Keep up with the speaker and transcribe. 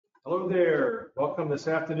Hello there. Welcome this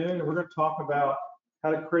afternoon. We're going to talk about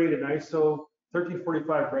how to create an ISO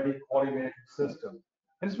 1345 ready quality management system.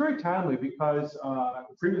 And it's very timely because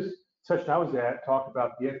the previous session I was at talked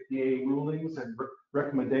about the FDA rulings and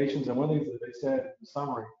recommendations. And one of the things that they said in the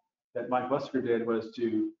summary that Mike Busker did was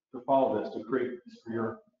to follow this, to create this for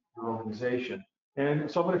your organization. And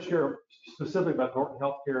so I'm going to share specifically about Norton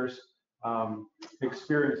Healthcare's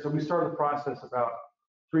experience. So we started the process about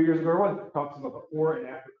 3 years ago. Everyone talks about before and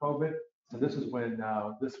after COVID. So this is when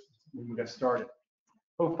we got started.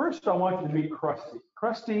 But first, I want you to meet Cooksey.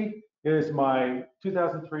 Cooksey is my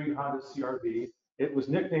 2003 Honda CR-V. It was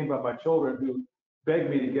nicknamed by my children who begged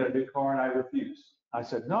me to get a new car, and I refused. I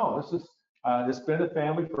said, no, this has been a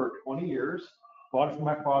family for 20 years. Bought it from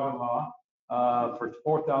my father-in-law for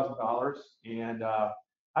 $4,000. And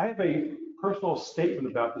I have a personal statement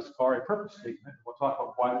about this car, a purpose statement. We'll talk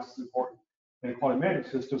about why this is important in a quality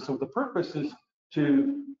management system. So the purpose is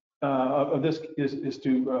of this is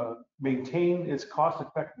to maintain its cost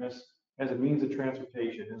effectiveness as a means of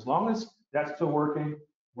transportation. As long as that's still working,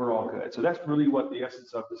 we're all good. So that's really what the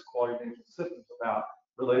essence of this quality management system is about,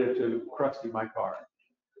 related to Cooksey, my car.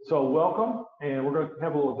 So welcome, and we're going to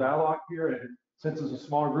have a little dialogue here. And since it's a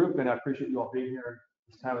smaller group, and I appreciate you all being here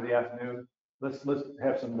this time of the afternoon, let's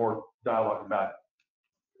have some more dialogue about it.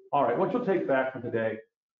 All right, what you'll take back from today.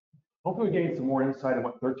 Hopefully we gain some more insight on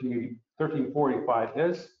what 1345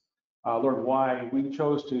 is, learn why we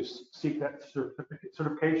chose to seek that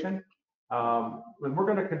certification. And we're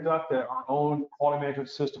going to conduct our own quality management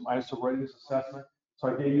system ISO readiness assessment. So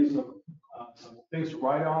I gave you some things to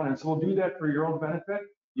write on, and so we'll do that for your own benefit.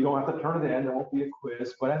 You don't have to turn it in, there won't be a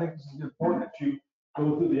quiz, but I think this is important that you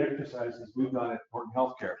go through the exercises we've done at Norton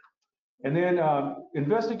Healthcare. And then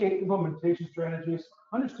investigate implementation strategies.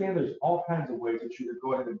 Understand there's all kinds of ways that you could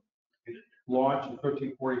go ahead and launch in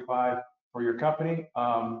 1345 for your company,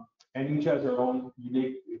 and each has their own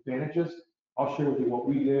unique advantages. I'll share with you what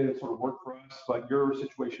we did, it sort of worked for us, but your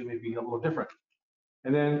situation may be a little different.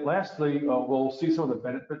 And then lastly, we'll see some of the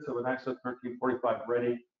benefits of an ISO 1345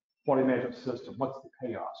 ready quality management system. What's the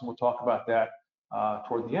payoffs? And we'll talk about that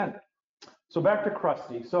toward the end. So back to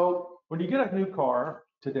Cooksey. So when you get a new car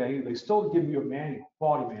today, they still give you a manual,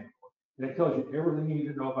 quality manual, and it tells you everything you need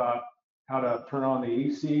to know about how to turn on the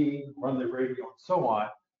AC, run the radio, and so on.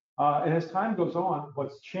 And as time goes on,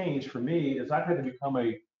 what's changed for me is I've had to become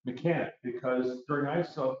a mechanic, because during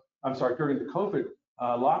the COVID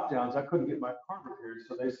lockdowns, I couldn't get my car repaired.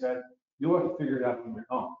 So they said, you'll have to figure it out on your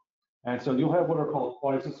own. And so you'll have what are called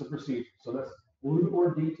quality system procedures. So that's a little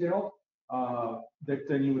more detailed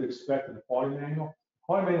than you would expect in the quality manual.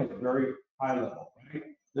 Quality manual is very high level, right?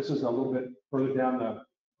 This is a little bit further down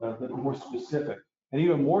the more specific. And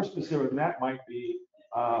even more specific than that might be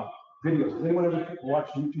videos. Does anyone ever watch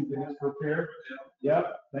YouTube videos for repair?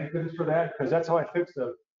 Yep, thank goodness for that, because that's how I fixed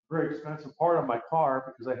a very expensive part on my car,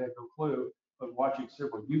 because I had no clue. But watching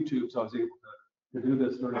several YouTubes, I was able to do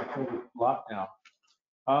this during the COVID lockdown.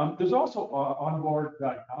 There's also onboard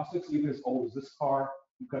diagnostics, even as old as this car.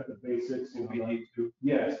 You've got the basics. And we need to.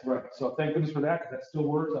 Yes, right. So thank goodness for that, because that still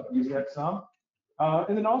works. I've used that some.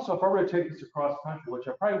 And then also, if I were to take this across country, which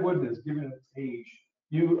I probably wouldn't, as given its age,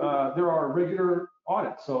 there are regular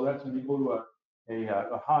audits. So that's when you go to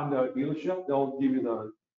a Honda dealership, they'll give you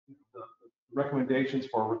the recommendations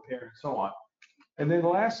for repair and so on. And then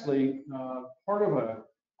lastly, part of a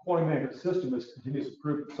quality management system is continuous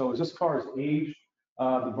improvement. So as this car is aged,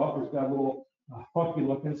 the bumper's got a little funky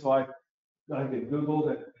looking, so I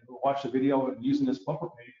Googled and watched the video and using this bumper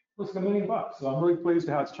paint. It's $1 million. So I'm really pleased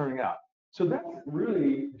with how it's turning out. So that's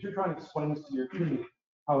really, if you're trying to explain this to your team,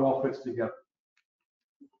 how it all fits together.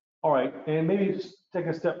 All right, and maybe just take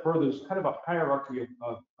a step further, there's kind of a hierarchy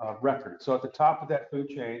of records. So at the top of that food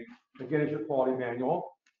chain, again, is your quality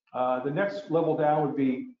manual. The next level down would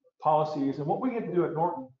be policies. And what we had to do at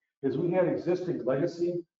Norton is we had existing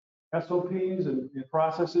legacy SOPs and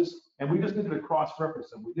processes, and we just needed to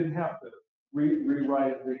cross-reference them. We didn't have to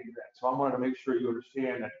rewrite and reinvent. So I wanted to make sure you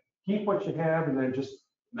understand that. Keep what you have, and then just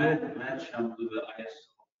match them to the ISO.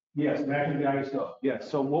 Yes, matching the ISO. Yes.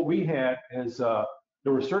 So what we had is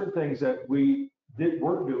there were certain things that we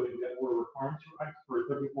weren't doing that were required for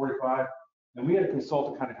 1345, and we had a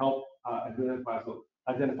consultant kind of help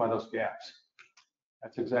identify those gaps.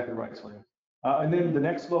 That's exactly right, Selena. And then the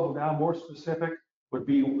next level down, more specific, would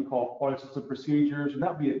be what we call quality system procedures, and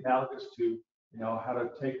that would be analogous to how to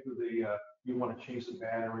take you want to change the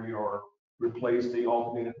battery or replace the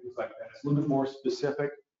alternator, things like that. It's a little bit more specific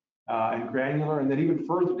and granular. And then even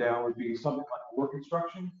further down would be something like a work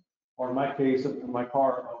instruction, or in my case, in my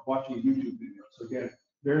car, watching a YouTube video. So again,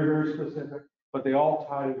 very, very specific, but they all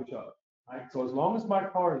tie to each other. right? So as long as my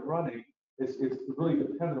car is running, it's really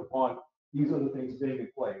dependent upon these other things being in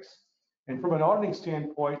place. And from an auditing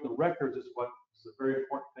standpoint, the records is what is a very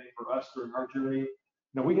important thing for us during our journey.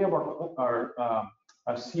 Now we have our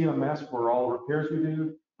CMS for all the repairs we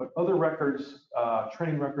do, but other records,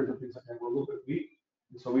 training records and things like that, were a little bit weak.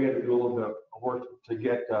 And so we had to do a little bit of work to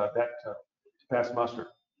get that to pass muster.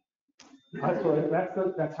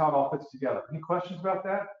 That's how it all fits together. Any questions about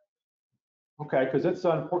that? Okay, because it's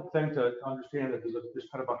an important thing to understand that there's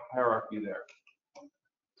kind of a hierarchy there.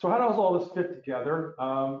 So how does all this fit together?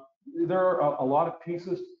 There are a lot of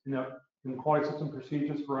pieces, in quality system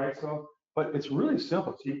procedures for ISO, but it's really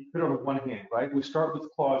simple. So you can put it on one hand, right? We start with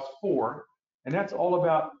clause 4, and that's all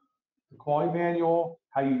about the quality manual,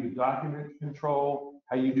 how you do document control,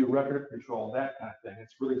 how you do record control, that kind of thing.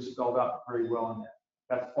 It's really spelled out very well in there.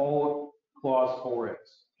 That's all clause 4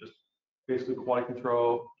 is, just basically quality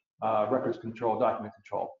control, records control, document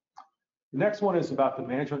control. The next one is about the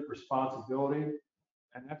management responsibility,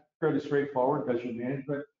 and that's fairly straightforward because your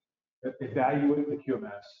management evaluate the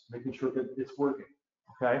QMS, making sure that it's working,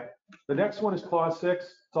 okay? The next one is clause 6.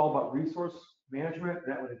 It's all about resource management.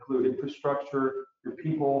 That would include infrastructure, your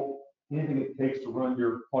people, anything it takes to run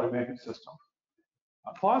your quality management system.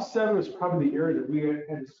 Clause 7 is probably the area that we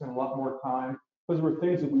had to spend a lot more time because there were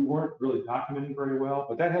things that we weren't really documenting very well,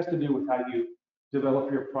 but that has to do with how you develop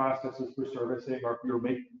your processes for servicing, or if you're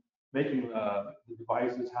making the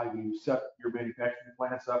devices, how you set your manufacturing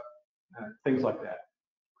plants up, things like that.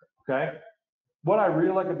 Okay. What I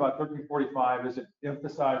really like about 1345 is it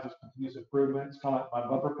emphasizes continuous improvement. It's kind of like my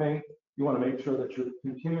bumper paint. You want to make sure that you're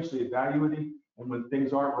continuously evaluating, and when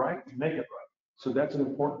things aren't right, you make it right. So that's an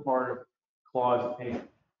important part of clause 8.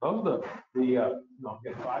 Those are the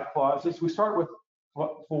 5 clauses. We start with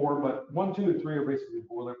 4, but 1, 2, and 3 are basically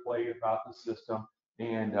boilerplate about the system,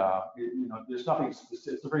 and there's nothing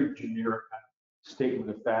specific. It's a very generic kind of statement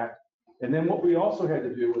of fact. And then what we also had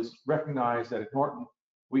to do was recognize that at Norton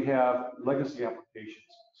we have legacy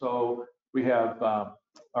applications. So we have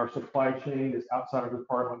our supply chain is outside of the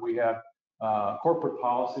department. We have corporate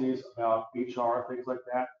policies about HR, things like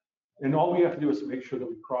that. And all we have to do is make sure that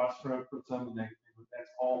we cross-reference them, and that's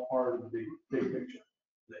all part of the big picture.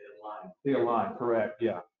 They align, correct,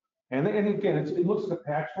 yeah. And again, it looks like a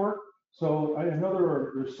patchwork. So I know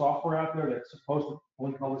there's software out there that's supposed to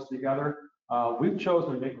link all this together. We've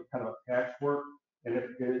chosen to make it kind of a patchwork, and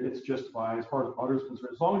it's just fine as far as others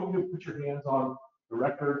concerned. As long as you put your hands on the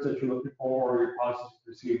records that you're looking for, or your policies and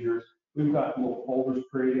procedures, we've got little folders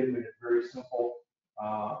created, made it very simple,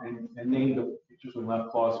 and named the features in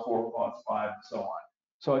left, clause 4, clause 5, and so on.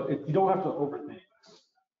 So you don't have to overthink this.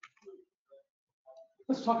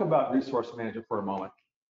 Let's talk about resource management for a moment.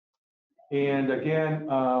 And again,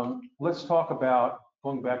 let's talk about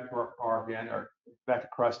going back to our car again, or back to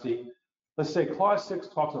Krusty. Let's say clause 6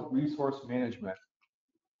 talks of resource management.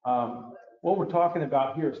 What we're talking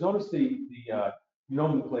about here is, notice the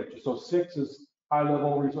nomenclature. So 6 is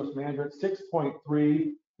high-level resource management.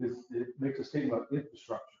 6.3 it makes a statement about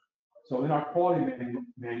infrastructure. So in our quality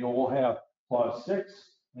manual, we'll have clause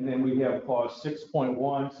 6, and then we have clause 6.1,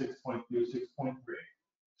 6.2, 6.3.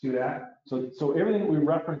 See that? So everything we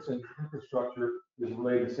reference in infrastructure is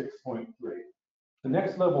related to 6.3. The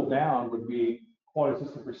next level down would be quality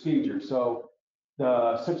system procedure. So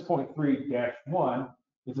the 6.3-1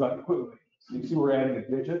 is about equipment. So you see we're adding a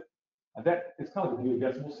digit. And that it's kind of like a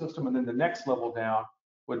geodesimal system. And then the next level down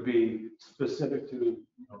would be specific to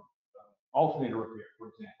alternator repair, for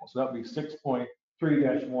example. So that would be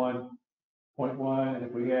 6.3-1.1. And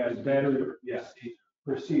if we add battery,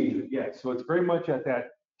 procedure, yes. So it's very much at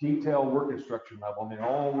that detailed work instruction level, and it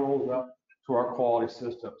all rolls up to our quality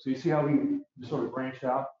system. So you see how we sort of branch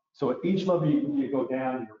out. So at each level you go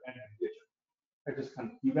down and you're adding a digit. I just kind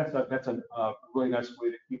of that's a really nice way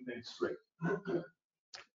to keep things straight.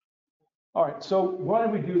 All right, so why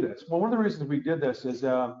did we do this? Well, one of the reasons we did this is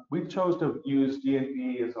we chose to use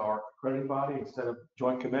DNV as our accrediting body instead of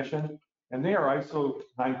Joint Commission, and they are ISO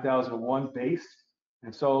 9001 based.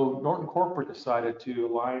 And so Norton Corporate decided to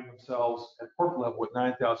align themselves at corporate level with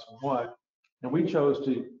 9001, and we chose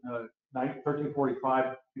to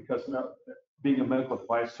 1345 because being a medical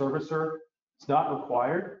device servicer, it's not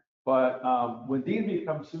required. But when DNV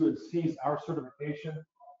comes through and sees our certification,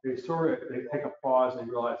 they take a pause and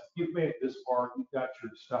realize you've made it this far, you've got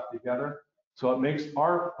your stuff together. So it makes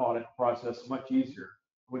our audit process much easier.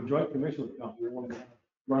 When Joint Commission comes, we want to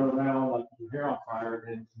run around like your hair on fire,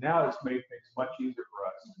 and now it's made things much easier for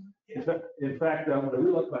us. In fact, what I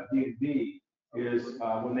really like about DNV is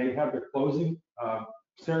when they have their closing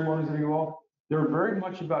ceremonies that you all, they're very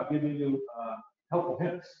much about giving you helpful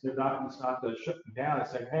hints. They're not to shut you down and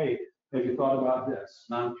saying, hey, Have you thought about this?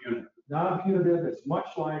 Non-punitive. Non-punitive, it's much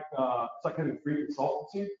like, it's like having free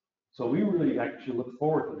consultancy. So we really actually look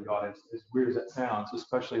forward to the audits, as weird as that sounds,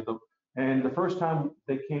 especially and the first time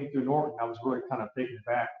they came through Norton, I was really kind of taken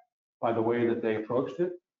aback by the way that they approached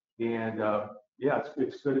it. And yeah,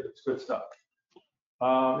 it's good stuff.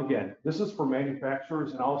 Again, this is for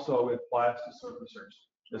manufacturers and also it applies to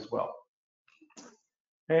servicers as well.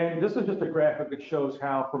 And this is just a graphic that shows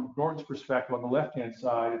how, from Norton's perspective, on the left-hand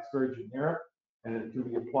side, it's very generic and it can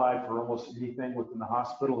be applied for almost anything within the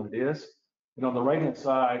hospital, and it is. And on the right-hand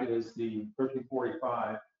side is the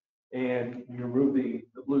 1345, and you remove the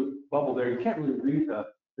blue bubble there. You can't really read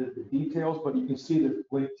the details, but you can see they're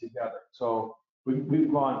linked together. So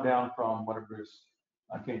we've gone down from whatever it is,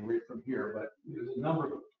 I can't read from here, but there's a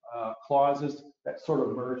number of clauses that sort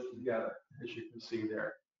of merge together, as you can see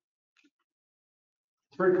there.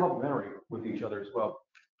 It's very complementary with each other as well.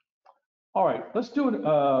 All right, let's do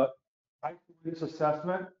this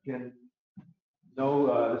assessment. Again,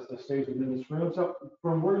 this stays within this room. So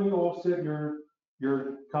from where you all sit,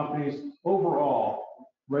 your company's overall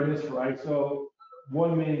readiness for ISO,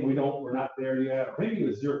 one meaning we're not there yet, or maybe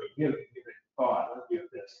it's zero, give it thought, let's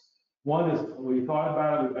give this. One is we thought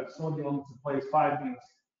about it, we've got some of the elements in place. 5 means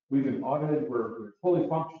we've been audited, we're fully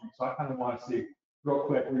functioning. So I kind of want to see real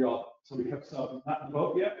quick, so we have some not in the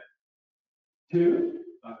vote yet. 2,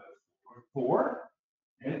 4,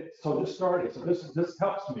 and so just started. So this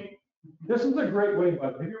helps me. This is a great way,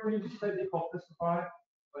 but have you ever used a statement called testify?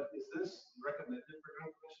 But is this recommended for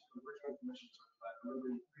joint commission or virtual commission certified? I remember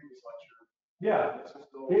in the previous lecture. Yeah,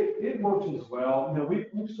 it works as well. You know,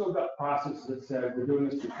 we've still got processes that said we're doing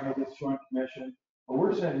this because it's joint commission, but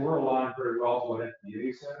we're saying we're aligned very well to what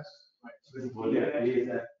FDA says. Right. So this is Well, yeah,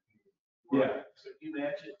 yeah. So if you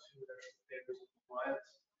match it to their standards of compliance.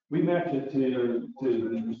 We match it to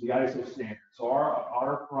the ISO standard. So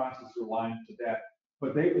our process are aligned to that,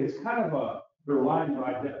 but it's kind of they're aligned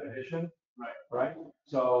by definition. Right.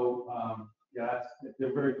 So yeah, I think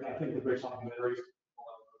they're very complementary.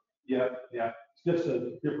 Yeah. It's just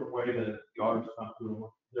a different way that the auditors come through.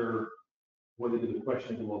 When they do the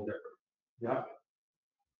questions a little different. Yeah.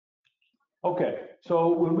 Okay.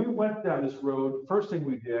 So when we went down this road, first thing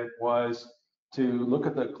we did was to look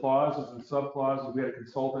at the clauses and sub-clauses. We had a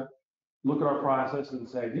consultant look at our process and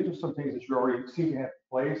say, these are some things that you already seem to have in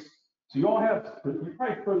place. So you're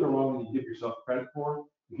probably further along than you give yourself credit for.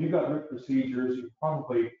 If you've got written procedures, you're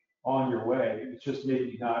probably on your way. It's just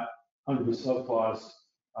maybe not under the subclause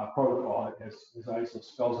protocol as ISO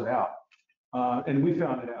spells it out. And we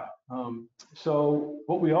found it out. So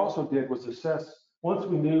what we also did was assess, once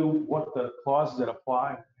we knew what the clauses that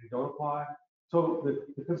apply and don't apply. So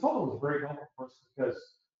the consultant was very helpful for us because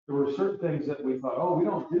there were certain things that we thought, oh, we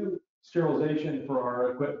don't do sterilization for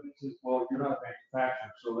our equipment. He says, well, you're not a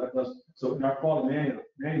manufacturer, so that doesn't. So in our quality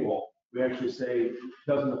manual, we actually say it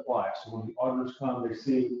doesn't apply. So when the auditors come, they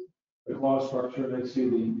see the clause structure, they see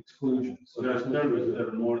the exclusion. So There's services that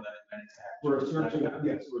are more than a manufacturer. we're a certain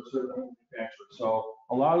manufacturer. So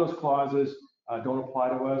a lot of those clauses don't apply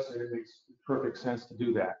to us, and it makes perfect sense to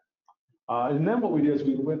do that. And then what we did is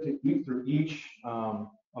we went through each of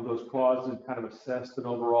those clauses and kind of assessed an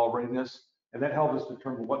overall readiness, and that helped us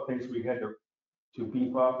determine what things we had to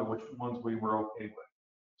beef up and which ones we were okay with.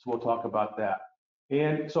 So we'll talk about that.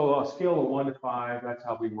 And so a scale of 1 to 5, that's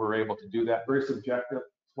how we were able to do that. Very subjective.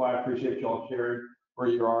 That's why I appreciate you all sharing where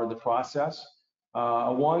you are in the process.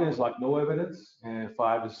 A 1 is like no evidence, and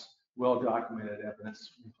 5 is well-documented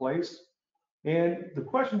evidence in place. And the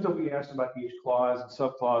questions that we asked about each clause and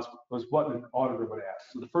subclause was what an auditor would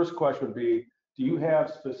ask. So the first question would be, do you have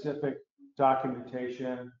specific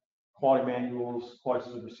documentation, quality manuals,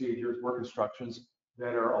 quality procedures, work instructions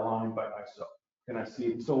that are aligned by ISO? Can I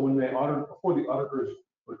see? So when they audit, before the auditors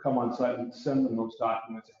would come on site and send them those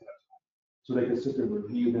documents ahead of time, so they could sit there and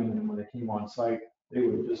review them, and when they came on site, they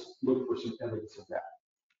would just look for some evidence of that.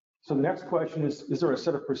 So the next question is there a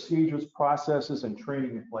set of procedures, processes, and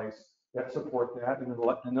training in place that support that? And then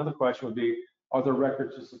another question would be, are there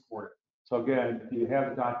records to support it? So again, do you have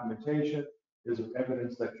the documentation? Is there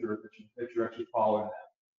evidence that you're actually following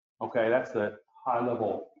that? Okay, that's the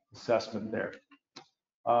high-level assessment there.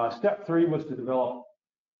 Step 3 was to develop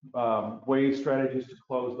ways, strategies to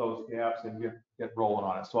close those gaps and get rolling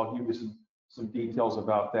on it. So I'll give you some details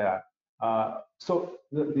about that. So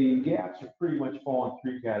the gaps are pretty much fall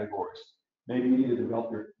in 3 categories. Maybe you need to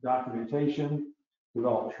develop your documentation,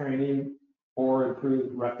 develop training, or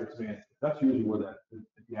improve records management. That's usually where the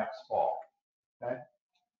gaps fall. Okay.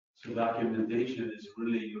 So documentation is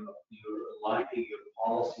really you're aligning your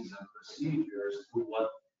policies and procedures to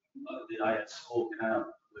what the ISO kind of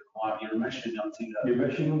require you're meshing them together. You're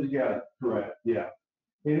meshing them together, correct, yeah.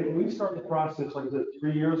 And we started the process, like I said,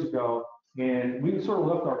 3 years ago, and we sort of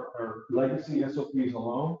left our legacy SOPs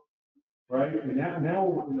alone, right? And now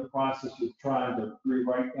we're in the process of trying to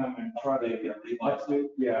rewrite them and try to rewrite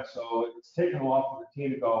it. Yeah, so it's taken a while for the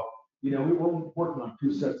team to go, we were working on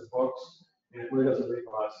 2 sets of books, and it really doesn't make a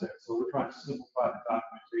lot of sense. So we're trying to simplify the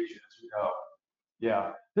documentation as we go.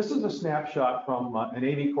 Yeah, this is a snapshot from an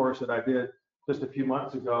AD course that I did just a few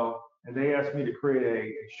months ago, and they asked me to create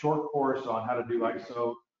a short course on how to do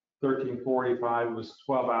ISO 1345. It was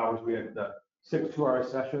 12 hours. We had 6 2-hour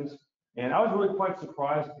sessions, and I was really quite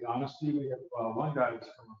surprised, to be honest with you. We had one guy who's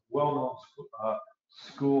from a well-known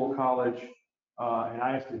school, college, and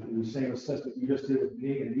I asked him to do the same assessment you just did with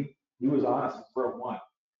me, and he was honest for one.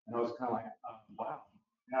 And I was kind of like, wow,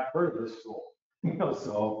 I've heard of this school.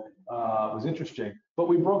 So it was interesting. But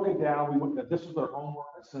we broke it down. This was their homework.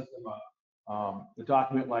 I sent them a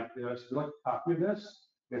document like this. If you'd like a copy of this,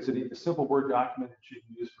 it's a simple Word document that you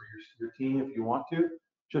can use for your team if you want to.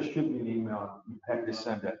 Just shoot me an email. I'm happy to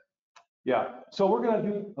send it. Yeah. So we're going to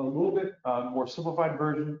do a little bit more simplified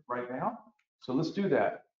version right now. So let's do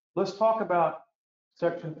that. Let's talk about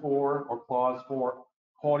Section 4 or Clause 4,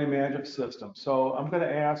 Quality Management System. So I'm going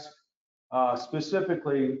to ask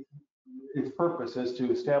specifically, its purpose is to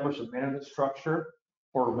establish a management structure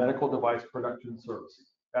for medical device production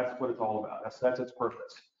services. That's what it's all about. That's its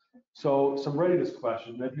purpose. So some readiness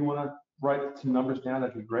questions. If you want to write some numbers down,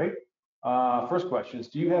 that'd be great. First question is,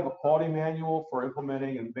 do you have a quality manual for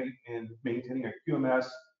implementing and maintaining a QMS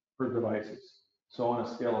for devices? So on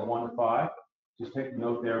a scale of 1 to 5, just take a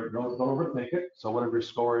note there. Don't overthink it. So whatever your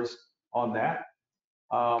score is on that.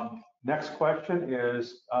 Next question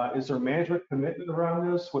is there management commitment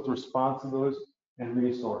around this with responsibilities and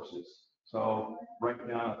resources? So write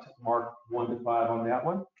down a mark 1 to 5 on that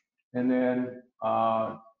one. And then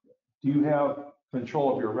do you have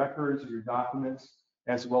control of your records or your documents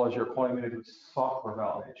as well as your quality management software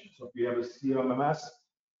validation? So if you have a CMMS,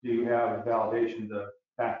 do you have validation to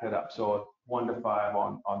back that up? So 1 to 5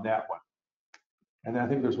 on that one. And then I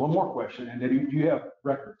think there's one more question. And then do you have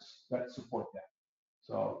records that support that?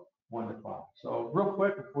 So 1 to 5. So real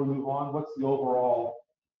quick before we move on, what's the overall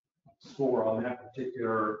score on that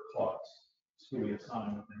particular clause? Just give me a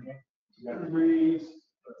sign with the hand. You got 3s.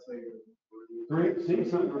 Let's say 3. See,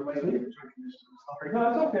 so related. no,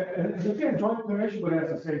 it's okay. And again, joint commission would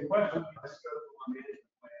ask the same question.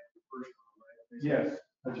 Yes,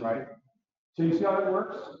 that's right. So you see how that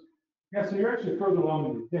works? Yeah, so you're actually further along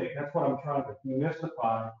than you think. That's what I'm trying to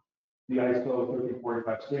demystify the ISO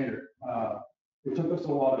 1345 standard. It took us a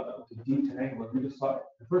while to detangle it. We just thought,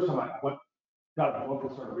 the first time I got a book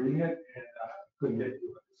and started reading it, and couldn't get to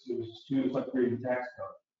it. It was like reading tax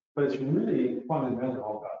code. But it's really fundamentally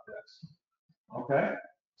all about this. Okay?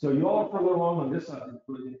 So you all are further along on this side,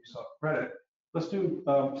 including yourself credit. Let's do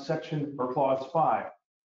section or clause 5.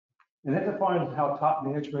 And that defines how top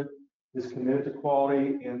management is committed to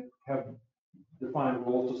quality and have defined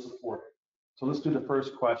roles to support it. So let's do the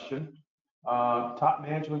first question. Top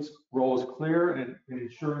management's role is clear in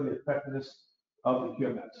ensuring the effectiveness of the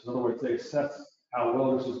QMS. In other words, they assess how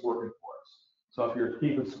well this is working for us. So if you're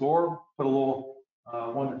keeping score, put a little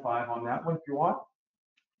 1 to 5 on that one if you want.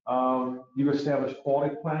 You establish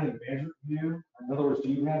quality planning and management review. In other words, do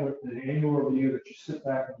you have an annual review that you sit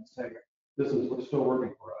back and say, this is what's still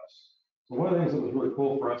working for us? So one of the things that was really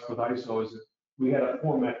cool for us with ISO is that we had a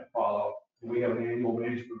format to follow, and we have an annual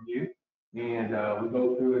management review. And we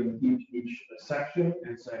go through in each section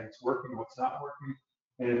and say it's working, what's not working.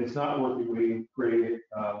 And if it's not working, we create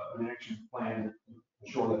an action plan to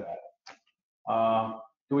ensure that.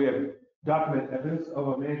 Do we have documented evidence of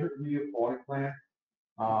a management review quality plan?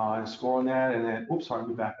 And score on that, and then, oops, sorry, let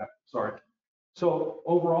me back up, sorry. So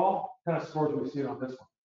overall, kind of scores we see on this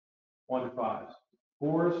one? 1 to 5.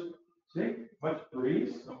 4s, see, bunch of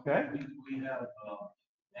 3s, okay. We have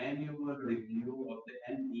annual review of the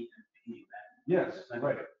NEP. Yes,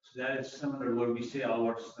 right. So that is similar where we say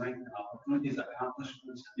our strength and opportunities,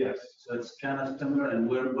 accomplishments. Yes. So it's kind of similar, and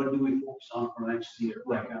what do we focus on for next year?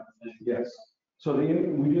 Right. That kind of thing. Yes. So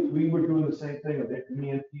we were doing the same thing with the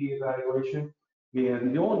NEP evaluation.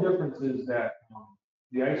 And the only difference is that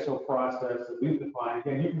the ISO process that we've defined,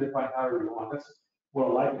 again, you can define however you want. That's what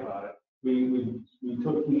I like about it. We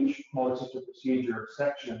took each multi-system procedure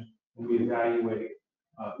section and we evaluate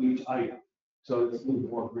each item. So it's a little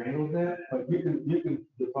more granular than that, but you can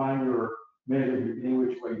define your measure any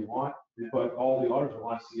which way you want, but all the auditors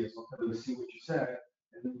want to see is, okay, we see what you said,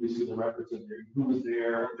 and then we see the records in there, who was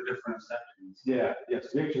there, The different sections. yeah,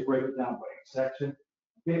 yes, we actually break it down by each section.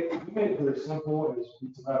 We made it very simple.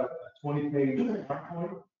 It's about a 20-page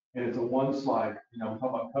PowerPoint, and it's a one slide. We talk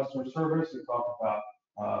about customer service. We talk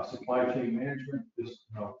about supply chain management. Just,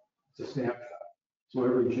 it's a snapshot. So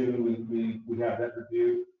every June, we have that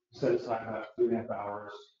review, set aside about 2.5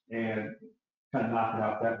 hours, and kind of knock it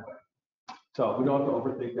out that way. So we don't have to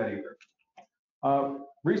overthink that either.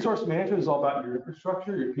 Resource management is all about your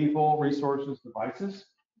infrastructure, your people, resources, devices.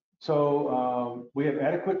 So we have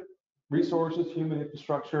adequate resources, human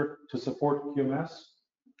infrastructure to support QMS.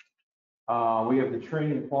 We have the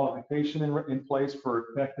training and qualification in place for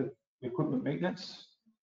effective equipment maintenance.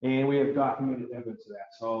 And we have documented evidence of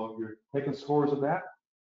that. So if you're taking scores of that,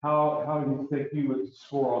 how do you think you would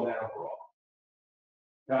score on that overall?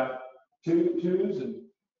 Got twos and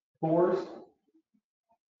fours?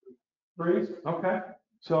 Threes? Okay.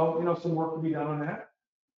 So, some work to be done on that.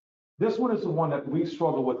 This one is the one that we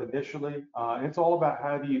struggle with initially. It's all about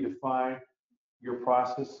how do you define your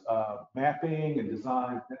process mapping and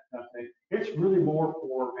design, that kind of thing. It's really more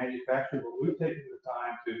for manufacturing, but we've taken the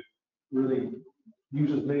time to really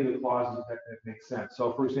use as many of the clauses that make sense.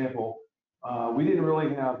 So, for example, we didn't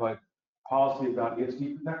really have a policy about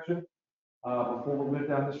ESD protection before we went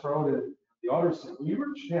down this road, and the auditor said, well, you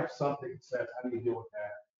really should have something that says how do you deal with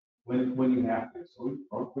that when you have to. So we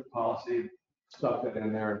wrote a quick policy, stuck that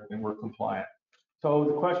in there, and we're compliant. So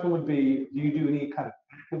the question would be, do you do any kind of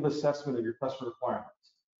active assessment of your customer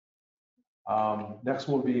requirements? Next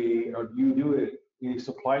will be, do you do any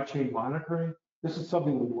supply chain monitoring? This is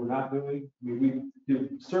something that we're not doing. We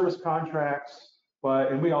do service contracts,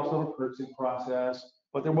 and we also have a purchasing process,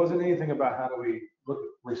 but there wasn't anything about how do we look at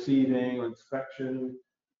receiving or inspection,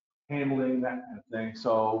 handling, that kind of thing.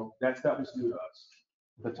 So that was new to us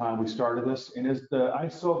at the time we started this. And is the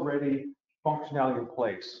ISO ready functionality in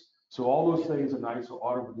place? So all those things an ISO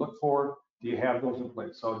audit would look for, do you have those in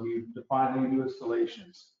place? So do you define how you do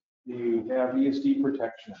installations? Do you have ESD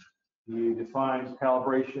protection? Do you define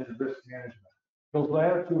calibration and risk management? Those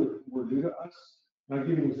latter two were new to us. And I'll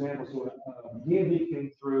give you an example. So D&D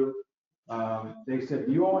came through. They said,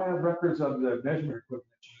 do you all have records of the measurement equipment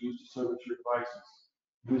that you use to service your devices?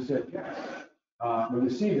 We said, yes. We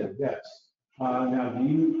see them, yes. Now, do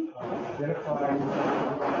you identify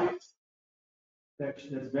that's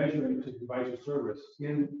measuring to device or service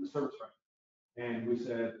in the service record? And we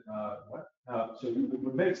said, what? So it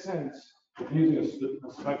would make sense if using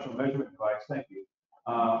a special measurement device, thank you,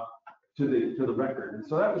 to the record. And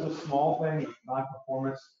so that was a small thing,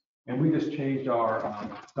 non-performance, and we just changed our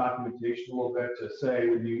documentation a little bit to say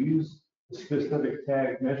when you use a specific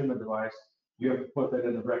tag measurement device, you have to put that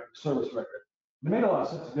in the service record. It made a lot of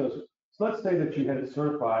sense because, so let's say that you had it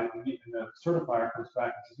certified, and the certifier comes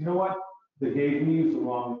back and says, you know what, the gauge, we used the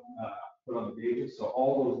wrong put on the gauges, so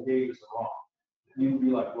all those gauges are wrong. You'd be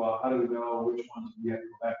like, well, how do we know which ones we have to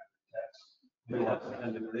go back to the test?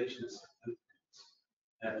 And the relations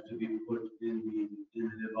have to be put in the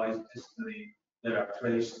device display that are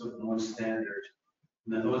traced of one standard.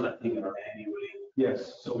 And then those, I think, are annually.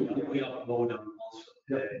 Yes. So we upload them also.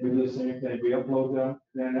 Yep, we do the same thing. We upload them,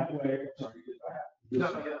 and that way, sorry, No, yeah, I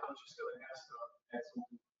was just going to ask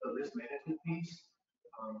the risk management piece.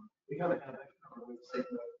 We kind of have that covered with the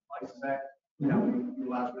license act. We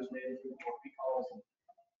allow risk management for recalls and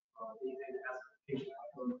anything that has application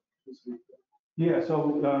outcome. Yeah,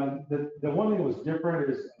 so the one thing that was different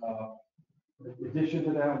is, in addition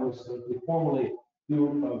to that, was we formally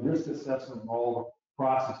do a risk assessment of all the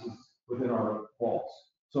processes within our vaults.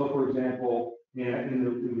 So, for example,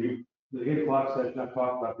 in the 8 o'clock session, I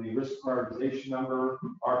talked about the risk prioritization number,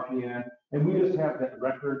 RPN, and we just have that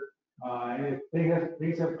record. And if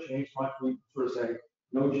things haven't changed much, we sort of say,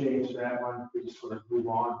 no change to that one, we just sort of move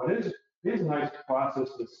on. But it is a nice process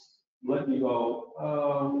to let you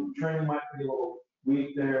go, training might be a little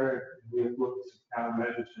weak there, we have looked at some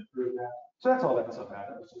countermeasures to improve that. So that's all that's about.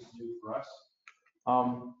 That was just new for us.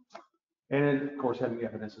 And of course, having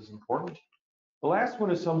evidence is important. The last one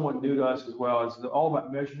is somewhat new to us as well. It's all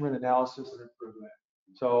about measurement, analysis, and improvement.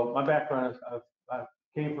 So my background is I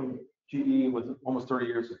came from GE with almost 30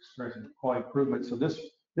 years of experience in quality improvement. So this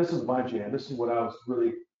is my jam. This is what I was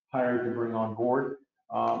really hired to bring on board.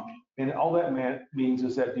 And all that means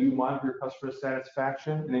is that do you monitor your customer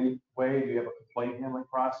satisfaction in any way? Do you have a complaint handling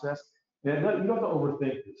process? And you don't have to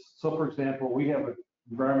overthink this. So for example, we have an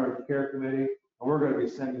environmental care committee, and we're going to be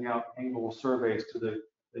sending out annual surveys to the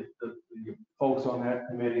folks on that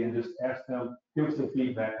committee and just ask them, give us the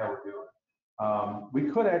feedback how we're doing. We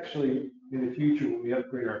could actually, in the future, when we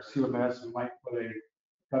upgrade our CMS, we might put a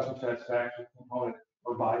customer satisfaction component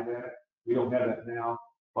or buy that. We don't have that now,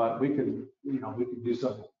 but we could do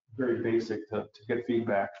something very basic to get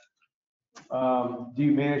feedback. Do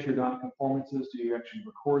you manage your non-conformances? Do you actually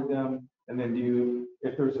record them? And then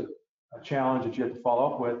if there's a challenge that you have to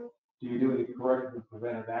follow up with, do you do any corrective and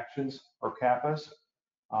preventive actions or CAPAs?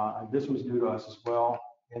 This was new to us as well.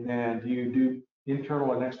 And then do you do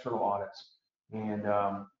internal and external audits? And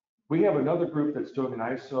we have another group that's doing an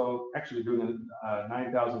ISO, actually doing a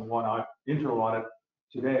 9001 internal audit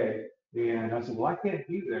today. And I said, well, I can't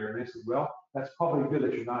be there. And they said, well, that's probably good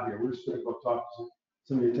that you're not here. We're just going to go talk to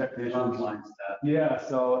some of your technicians. Yeah,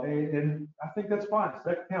 so, and I think that's fine. So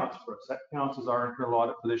that counts for us. That counts as our internal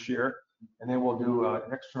audit for this year. And then we'll do an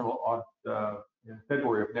external audit in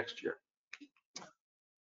February of next year.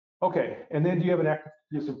 Okay, and then do you have an active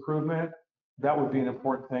use improvement? That would be an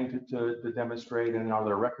important thing to demonstrate, and are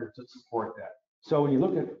there records that support that? So when you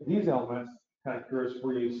look at these elements, kind of curious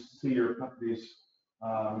where you see your company's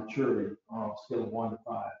maturity on a scale of 1 to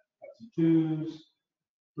 5. That's 2s,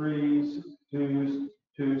 3s, 2s,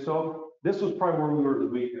 2s. So this was probably where we were the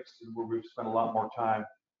weakest and where we've spent a lot more time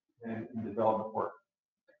in development work.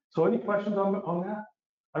 So any questions on that?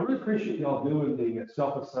 I really appreciate y'all doing the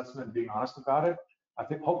self-assessment and being honest about it. I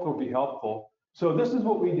think hopefully it'll be helpful. So this is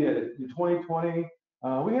what we did in 2020.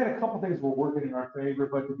 We had a couple things were working in our favor,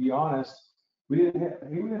 but to be honest, we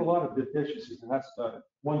had a lot of deficiencies, and that's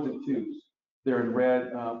 1s and 2s. They're in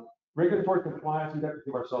red. Regulatory compliance, we have to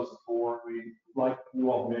give ourselves a 4. We, like you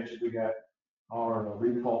all mentioned, we got our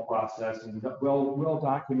recall process and well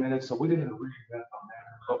documented, so we didn't reinvent on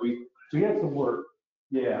that, but we had some work.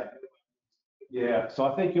 Yeah. So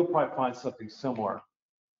I think you'll probably find something similar.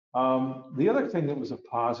 The other thing that was a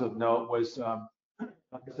positive note was,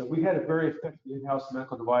 like I said, we had a very effective in-house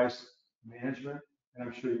medical device management, and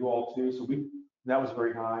I'm sure you all too. So that was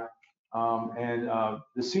very high. And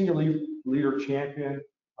the senior leader champion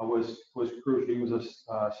was crucial. He was a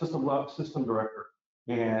system director,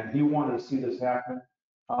 and he wanted to see this happen.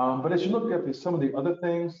 But as you look at some of the other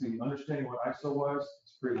things, the understanding what ISO was,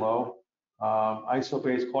 it's pretty low.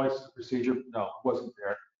 ISO-based quality procedure, no, it wasn't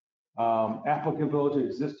there. Applicability to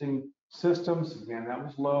existing systems, again, that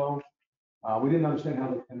was low. We didn't understand how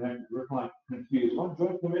to connect. We were kind of confused. Oh,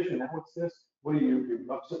 joint commission, that what's this? What do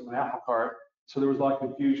you're upsetting an apple cart? So there was a lot of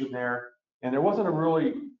confusion there. And there wasn't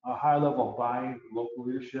a high level of buy-in from local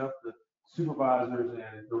leadership. The supervisors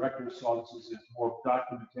and directors saw this as more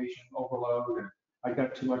documentation overload, and I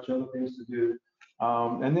got too much other things to do.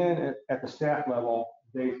 And then at the staff level,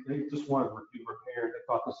 they just wanted to be repaired. They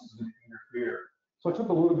thought this was going to interfere. So it took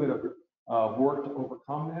a little bit of work to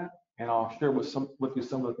overcome that, and I'll share with you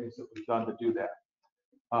some of the things that we've done to do that.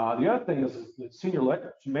 The other thing is the senior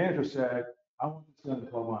manager said, I want this done in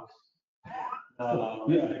 12 months.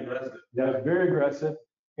 Yeah, very aggressive.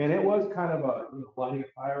 And it was kind of a lighting a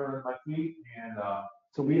fire under my feet, and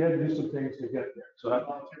so we had to do some things to get there. So that,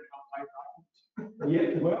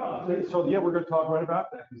 yeah, well, so yeah, we're going to talk right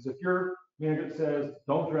about that, because if your manager says,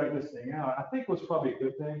 don't drag this thing out, I think it was probably a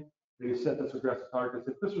good thing that you set this aggressive target.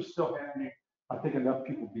 If this was still happening, I think enough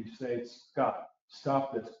people would be saying, Scott,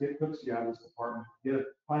 stop this, get Cooksey out of this department,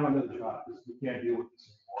 find another job, because we can't deal with this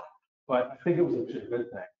anymore. But I think it was a good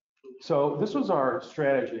thing. So this was our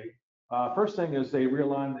strategy. First thing is they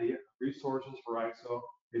realigned the resources for ISO.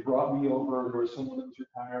 They brought me over. There was someone that was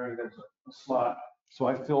retiring. There was a slot, so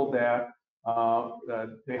I filled that.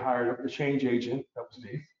 They hired a change agent. That was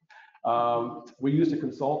me. We used a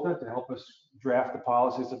consultant to help us draft the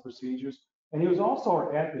policies and procedures, and he was also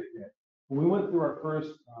our advocate. When we went through our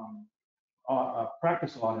first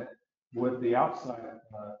practice audit with the outside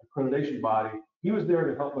accreditation body, he was there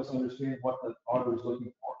to help us understand what the auditor was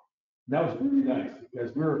looking for. And that was really nice,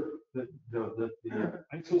 because we're the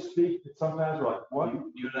ISO speak. Sometimes we're like, what?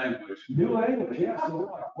 New language, yeah. So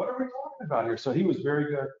we're like, what are we talking about here? So he was very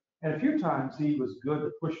good, and a few times he was good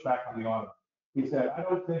to push back on the auditor. He said, I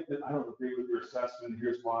don't agree with your assessment.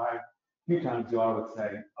 Here's why. A few times the auditor would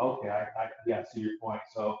say, okay, I see your point.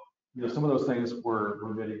 So some of those things were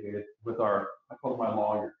mitigated with I call it my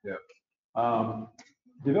lawyer tip.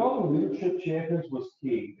 Developing leadership champions was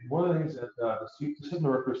key. And one of the things that the system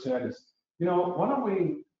director said is, why don't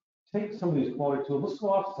we take some of these quality tools, let's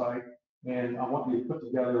go off site, and I want you to put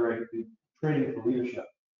together a training for leadership.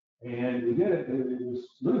 And we did it, and it was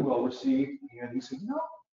really well received. And he said,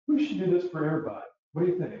 we should do this for everybody. What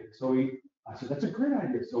do you think? So I said, that's a great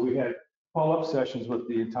idea. So we had follow-up sessions with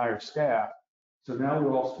the entire staff. So now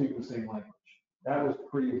we're all speaking the same language. That was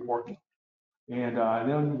pretty important. And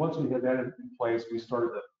then once we had that in place, we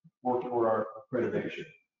started to work toward our accreditation.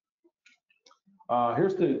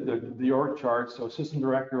 Here's the org chart. So assistant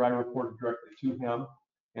director, I reported directly to him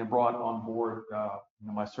and brought on board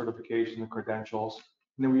my certification and credentials.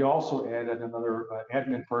 And then we also added another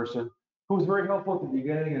admin person who was very helpful at the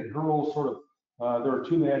beginning, and her role sort of, there are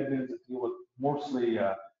two admins that deal with mostly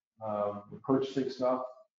the purchasing stuff.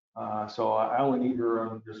 So I only need her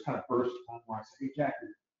on just kind of burst time where I say, hey, Jack,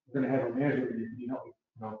 we're going to have a manager,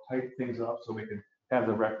 type things up so we can have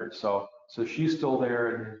the record. So she's still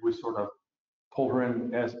there, and we sort of pull her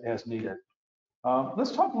in as needed.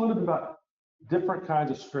 Let's talk a little bit about different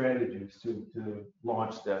kinds of strategies to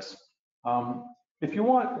launch this. If you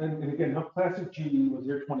want, and again, classic GE was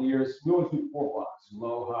here 20 years, we always do 4 blocks,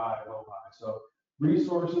 low, high, low, high. So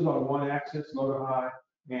resources on one axis, low to high,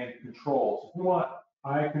 and controls. If you want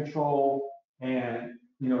high control and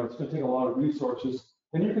it's going to take a lot of resources,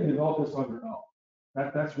 then you can develop this on your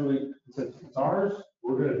own. That's really, it's ours,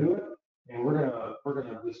 we're going to do it, and we're going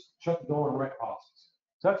to just shut the door and write policies.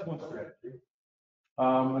 So that's one strategy.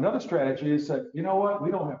 Another strategy is that, you know what,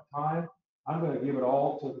 we don't have time, I'm going to give it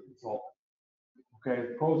all to the consultant. Okay,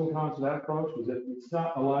 the pros and cons of that approach is that it's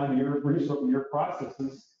not aligned to your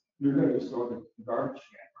processes, you're going to just throw it in the garbage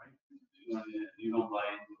can, right? You don't buy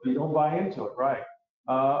into it. You don't buy into it, right?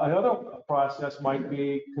 Another process might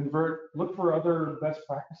be look for other best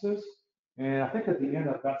practices. And I think at the end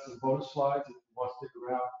I've got some bonus slides if you want to stick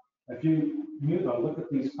around. If you look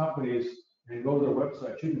at these companies and go to their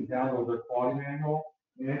website, you can download their quality manual.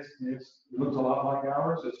 And it looks a lot like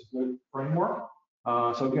ours. It's a good framework.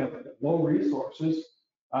 So again, low resources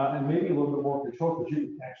and maybe a little bit more control because you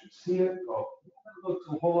can actually see it. Go, it looks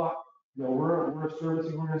a whole lot. We're a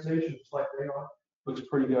servicing organization just like they are. Looks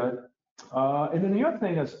pretty good. And then the other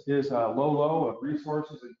thing is low of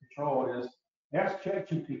resources and control is ask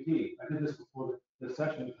ChatGPT. I did this before the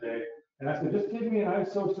session today, and I said, just give me an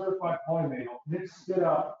ISO certified quality manual. And it spit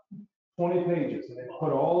out 20 pages, and they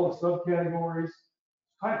put all the subcategories.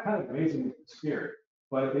 It's kind of amazing and scary,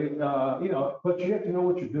 but but you have to know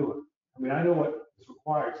what you're doing. I mean, I know what is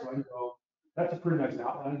required, so I know that's a pretty nice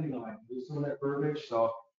outline. I think I can do some of that verbiage.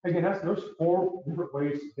 So again, there's 4 different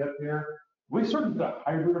ways to get there. We sort of did a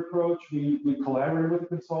hybrid approach. We collaborated with a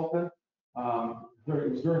consultant. It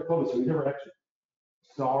was during COVID, so we never actually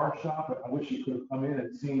saw our shop. But I wish he could have come in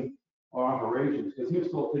and seen our operations because he was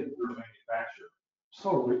still taking through manufacturer.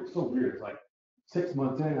 So weird. It's like 6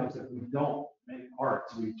 months in, I said, we don't make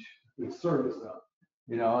parts, we service them.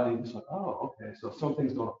 And he was like, oh, okay, so some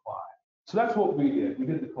things don't apply. So that's what we did. We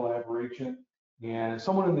did the collaboration, and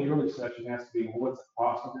someone in the early session asked me, well, what's the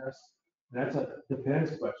cost of this? And that's a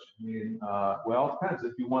depends question. I mean, well, it depends.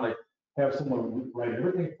 If you want to have someone write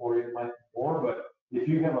everything for you, it might be more, but if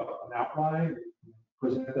you have an outline,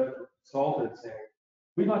 present that to the consultant and say,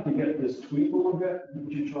 we'd like to get this tweaked a little bit, what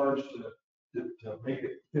would you charge to make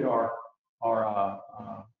it fit our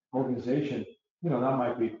organization? That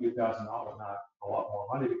might be $2,000, not a lot more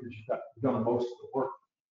money because you've done most of the work,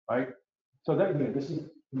 right? So this is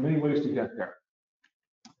many ways to get there.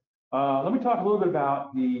 Let me talk a little bit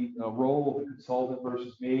about the role of the consultant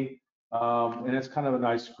versus me. And it's kind of a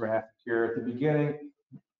nice graphic here. At the beginning,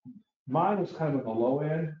 mine was kind of at the low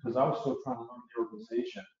end because I was still trying to learn the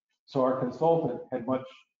organization. So our consultant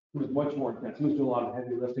was much more intense. He was doing a lot of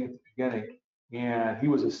heavy lifting at the beginning, and he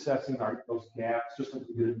was assessing those gaps just like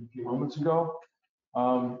we did a few moments ago.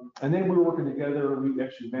 And then we were working together. We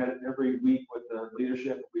actually met every week with the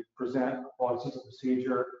leadership. We present a policy and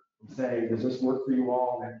procedure and say, does this work for you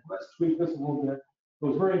all? And let's tweak this a little bit. It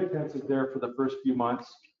was very intensive there for the first few months.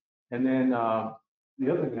 And then the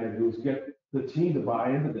other thing I did was get the team to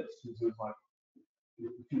buy into this. It was like,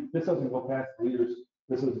 if this doesn't go past the leaders,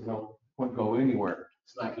 this won't go anywhere.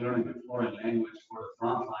 It's like learning a foreign language for the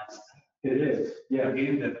front lines. It is, yeah. You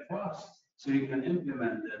gave that trust so you can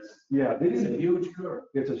implement this. Yeah, it's a huge curve.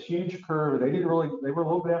 It's a huge curve. They were a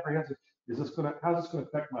little bit apprehensive. How's this going to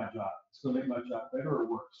affect my job? It's going to make my job better or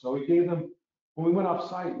worse. So we gave them, when we went off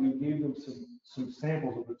site, we gave them some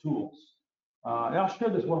samples of the tools. And I'll share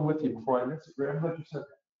this one with you before I miss it. I'm glad you said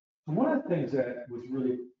that. So one of the things that was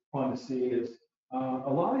really fun to see is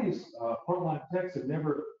a lot of these frontline techs have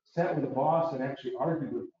never sat with a boss and actually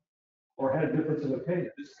argued with them or had a difference of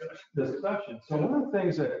opinion. Discussion. So one of the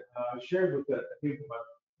things that I shared with the people about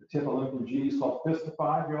the tip I learned from GE is called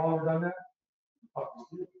Fistify. You all ever done that?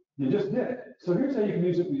 You just did. So here's how you can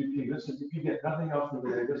use it with your team. This is, if you get nothing else from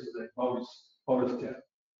today, this is a bonus tip.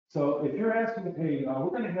 So if you're asking, hey, we're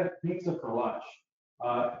going to have pizza for lunch,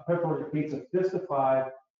 pepperoni pizza,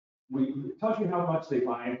 Fistify, we tells you how much they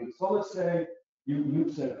buy into. So let's say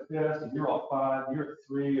you said a fist, and you're all 5, you're at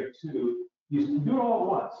 3 or 2. You do it all at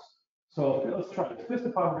once. So let's try it.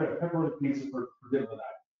 Fistify, we're going to have pepperoni pizza for dinner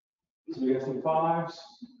tonight. So we got some 5s.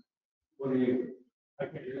 What do you?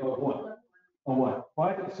 Okay, you go with 1. 1.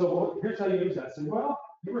 Why? So here's how you use that. Say, well,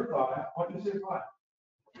 you were 5. Why don't you say 5?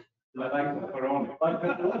 Like pepperoni. Like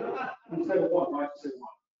pepperoni. Instead of one, right? Say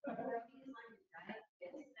one.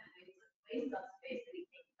 Waste of space that we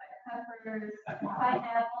think like peppers,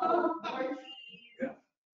 pineapple, more cheese, Yeah.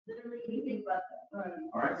 literally anything but that.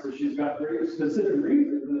 All right, so she's got very specific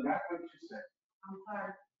reasons, and that's what she said. I'm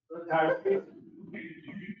tired. Tired of pizza.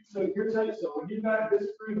 So here's how, so when you got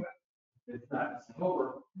disagreement, it's not, it's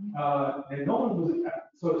over. And no one was,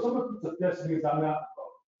 so if someone puts a test means I'm out.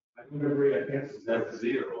 I don't agree, I can't. That's a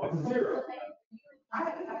zero. It's a zero. I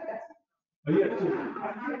got But yeah, so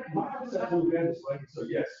my concept was then is like, so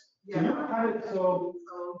yes. So you're kind of,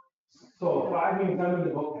 so 5 means I'm in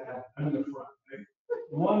the boat, I'm in the front. Right?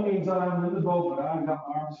 1 means I'm in the boat, but I've got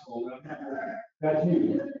my arms folded. That's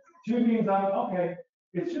you. 2 means I'm, okay,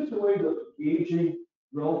 it's just a way of gauging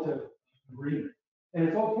relative agreement. And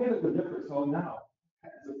it's okay that we're different, so now,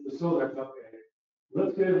 as a facilitator, okay,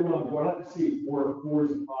 let's get everyone, well, I'd like to see more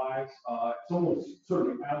 4s and 5s. It's almost sort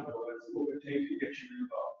of accountable, it's a little bit takes to get you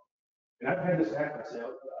involved. And I've had this happen, I say,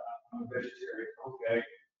 I'm a vegetarian, okay.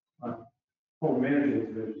 Former manager is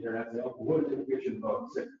a vegetarian, I say, okay, what does it get you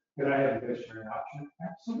involved? I said, can I have a vegetarian option?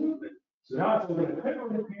 Absolutely. So now it's looking at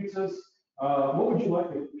pepperoni pizzas. What would you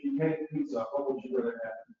like if you can't eat pizza? What would you rather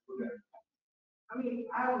have for dinner? I mean,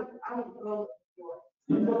 I would go for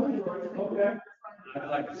You go with yours, okay. I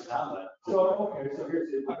like a salad. So, okay, so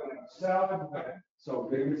here's it, we're gonna have salad, okay. So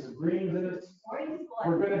we're gonna get some greens in it.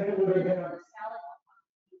 We're gonna have. salad on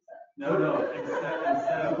pizza. No,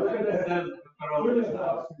 instead of We're gonna pepperoni.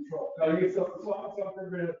 have control. So we're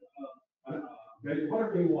gonna,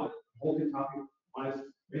 whatever you want, whole good topping, minus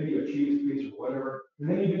maybe a cheese piece or whatever. And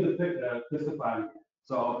then you do the thick, this the body.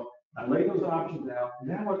 So I lay those options out, and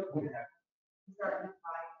now what happens?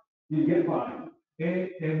 You get by.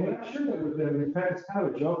 And when I share that with them, in fact, it's kind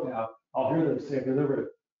of a joke now, I'll hear them say, deliver it,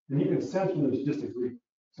 and you can sense when there's disagreement.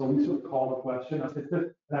 So we sort of call the question, I said,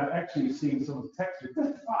 and I've actually seen some of the text,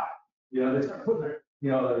 testify. You know, they start putting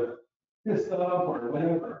their, this stuff or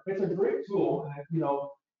whatever. It's a great tool, and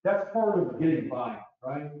that's part of getting by,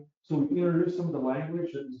 right? So we introduce some of the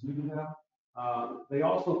language that is new to them. They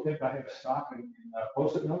also think I have stock in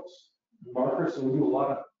Post-it notes, markers, so we do a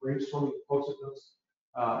lot of brainstorming Post-it notes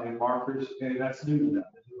and markers, and that's new to them.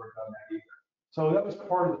 They've never done that either. So that was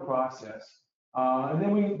part of the process. And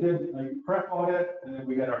then we did a prep audit, and then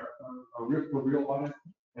we had our real audit,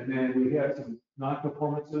 and then we had some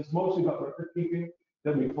non-conformances, mostly about record keeping,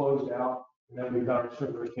 then we closed out, and then we got our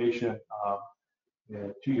certification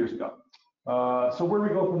 2 years ago. So where do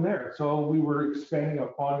we go from there? So we were expanding our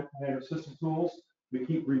project manager system tools. We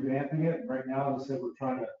keep revamping it. Right now, as I said, we're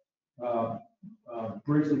trying to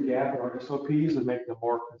bridge the gap in our SOPs and make them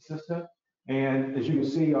more consistent. And as you can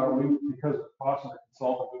see, because of the cost of the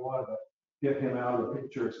consultant, we wanted to get him out of the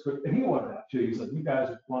picture as quick, and he wanted that too. He said, "You guys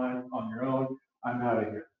are flying on your own. I'm out of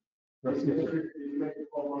here." Let's get Did you make it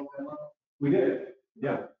 12 months in? We did.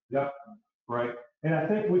 Yeah. Right. And I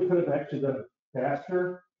think we could have actually done it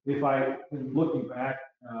faster if looking back.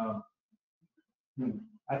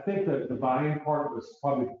 I think that the buy-in part was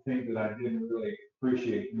probably the thing that I didn't really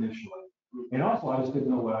appreciate initially. And also, I just didn't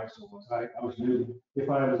know what ISO was. I was new. If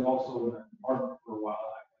I was also in the department for a while,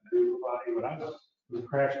 I could do everybody, but it was a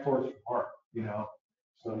crash course for art,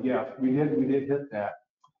 So yeah, we did hit that,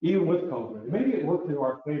 even with COVID. Maybe it worked in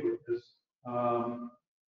our favor because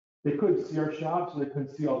they couldn't see our shop, so they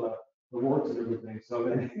couldn't see all the works and everything. So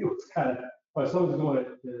then it was kind of, but someone was going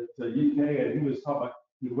to UK and he was talking about,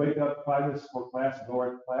 he'd wake up 5 minutes before class and go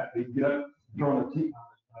right to class, he'd get up, turn on the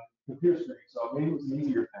computer screen. So maybe it was an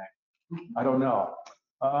easier thing. I don't know.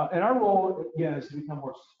 And our role, again, is to become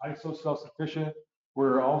more ISO self-sufficient.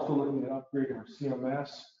 We're also looking at upgrading our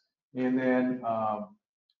CMS. And then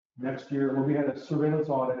next year, we had a surveillance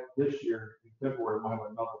audit this year in February, we'll have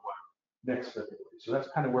another one next February. So that's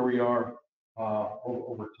kind of where we are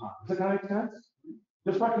over time. Does that kind of make sense?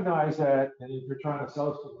 Just recognize that, and if you're trying to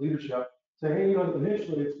sell us to leadership, say, hey,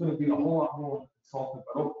 initially it's going to be a whole lot more consultant,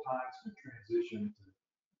 but over time it's going to transition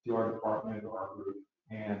to our department or our group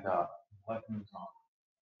and let things on.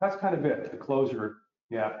 That's kind of it, the closure.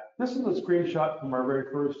 Yeah, this is a screenshot from our very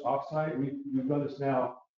first offsite. We've done this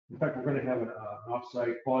now. In fact, we're going to have an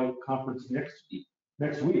offsite quality conference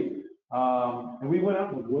next week. And we went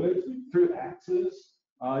out in the woods, we threw axes.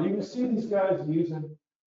 You can see these guys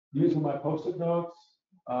using my Post-it notes.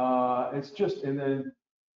 It's just, and then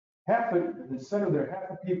in the center there, half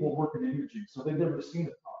the people work in energy, so they've never seen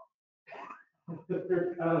it.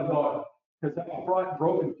 They're kind of going, because I brought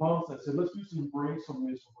broken pumps. I said, let's do some brainstorming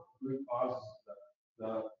on what the root causes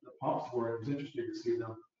of the pumps were. It was interesting to see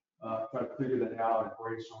them try to figure that out and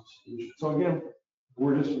brainstorm solutions. So again,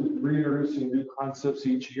 we're just reintroducing new concepts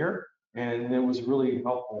each year. And it was really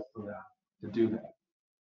helpful for them to do that.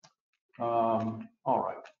 All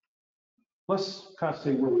right. Let's kind of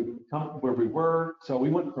see where we were. So we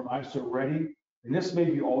went from ISO ready, and this may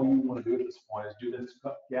be all you want to do at this point is do this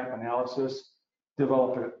gap analysis,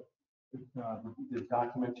 develop the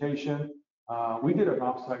documentation. We did an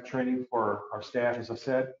offsite training for our staff, as I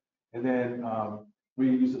said, and then we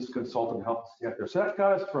used this consultant to help us get there. So that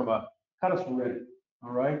got us ready.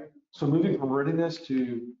 All right. So moving from readiness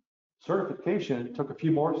to certification took a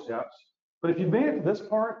few more steps. But if you made it to this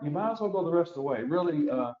part, you might as well go the rest of the way. Really,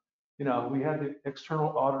 we had the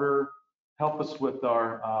external auditor help us with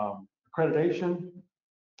our accreditation.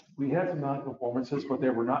 We had some non-conformances, but they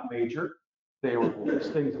were not major. They were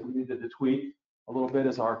just things that we needed to tweak a little bit,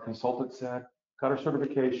 as our consultant said, got our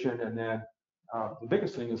certification, and then the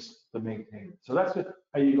biggest thing is the maintain. So that's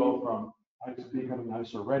how you go from becoming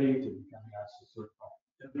ISO ready to becoming ISO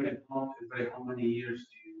certified. How many years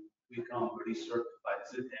do you become already certified?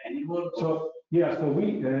 Is it annual? So yeah, so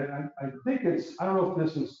I think I don't know if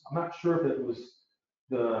this is, I'm not sure if it was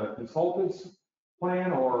the consultant's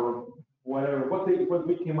plan or whatever. What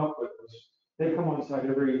we came up with was they come on site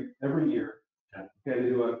every year. Okay,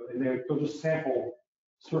 they'll just sample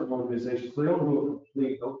certain organizations. So they don't do a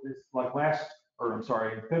complete. It's like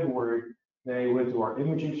in February, they went to our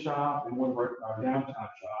imaging shop and one of our downtown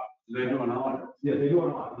shop. They do an audit. Yeah, they do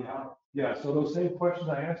an audit. Yeah. So those same questions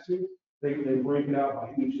I asked you, they break it out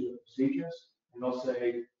by each of the procedures, and they'll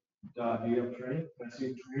say, do you have training? Can I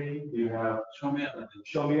see training? Do you have? Show me evidence.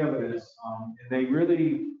 Show me evidence. And they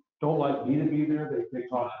really don't like me to be there. They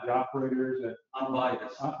talk to the operators and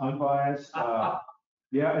unbiased.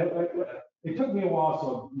 Yeah, it took me a while.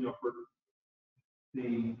 So for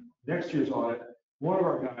the next year's audit, one of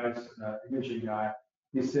our guys, imaging guy,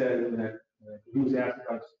 he said that he was asking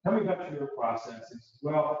us, tell me about your process. He says,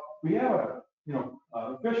 well, we have a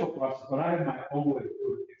official process, but I have my own way to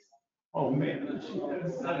do it. Oh man,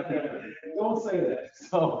 don't say that.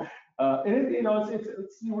 So,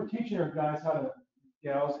 we're teaching our guys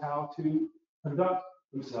gals how to conduct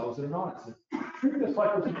themselves in an audit. Treat this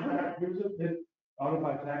like here's an audit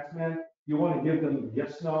by tax man. You want to give them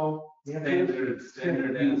yes, no answers.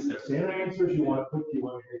 Standard answers. Standard answers. You want to take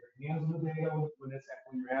your hands on the data when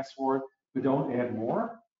you're asked for it, but don't add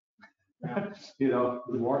more. The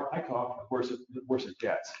more I talk, the worse it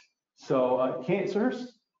gets. So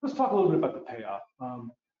let's talk a little bit about the payoff.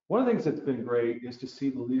 One of the things that's been great is to see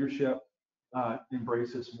the leadership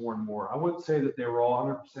embrace this more and more. I wouldn't say that they were all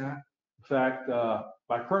 100%. In fact,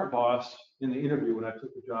 my current boss in the interview when I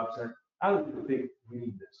took the job said, I don't even think we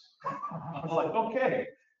need this. I was like, okay.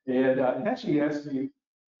 And actually he asked me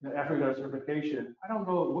after we got our certification, I don't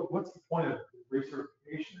know what's the point of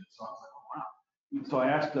recertification. So I was like, oh wow. So I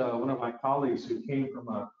asked one of my colleagues who came from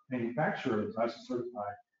a manufacturer who's ISO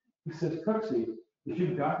certified. He says, Cooksey, if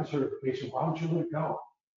you've got the certification, why would you let it go?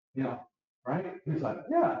 Right? He's like,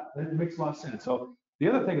 yeah, that makes a lot of sense. So the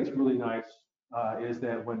other thing that's really nice is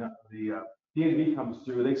that when the DAV comes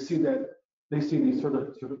through, they see these sort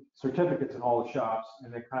of certificates in all the shops,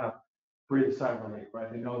 and they kind of breathe a sigh of relief,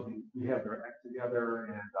 right? They know we have their act together,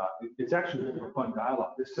 and it's actually a fun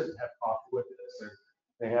dialogue. They sit and have coffee with us, and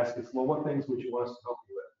they ask us, well, what things would you want us to help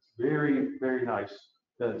you with? It's very, very nice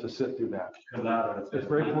to sit through that. Collaborative. It's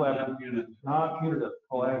very collaborative. Non-punitive,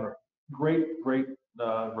 collaborative. Great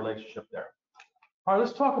relationship there. All right,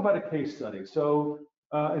 let's talk about a case study. So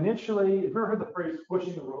initially, if you ever heard the phrase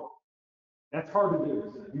pushing the rope, that's hard to do,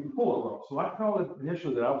 isn't it? You pull a rope. So I called it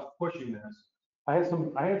initially that I was pushing this. I had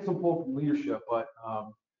some pull from leadership, but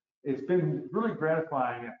it's been really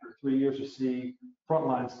gratifying after 3 years to see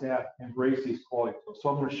frontline staff embrace these quality tools. So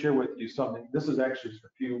I'm going to share with you something. This is actually just a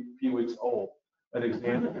few weeks old, an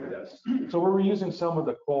example of this. So we're using some of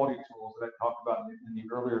the quality tools that I talked about in the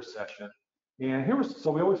earlier session. And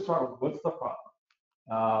so we always start with what's the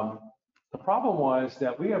problem? The problem was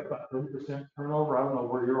that we have about 30% turnover. I don't know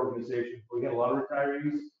where your organization, but we had a lot of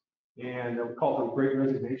retirees, and we called it the Great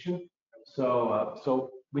Resignation.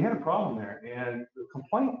 So we had a problem there, and the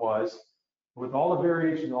complaint was, with all the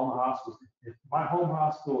variation in all the hospitals, if my home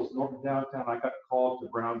hospital is Norton downtown, I got called to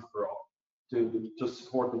Brownsboro to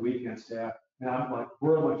support the weekend staff, and I'm like,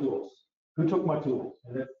 where are my tools? Who took my tools?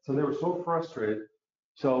 And so they were so frustrated.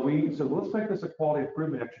 So we said, well, let's make this a quality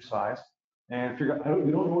improvement exercise and figure out,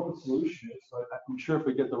 we don't know what the solution is, but I'm sure if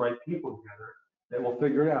we get the right people together, that we'll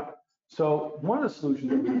figure it out. So one of the solutions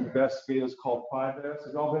that we investigated is called 5S.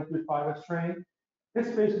 Have you all been through 5S training? It's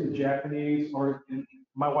basically Japanese, or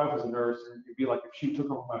my wife was a nurse, and it'd be like if she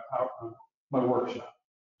took over my workshop.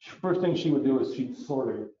 First thing she would do is she'd sort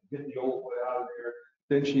of get the old wood out of there.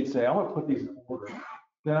 Then she'd say, I'm gonna put these in order.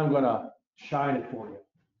 Then I'm gonna shine it for you.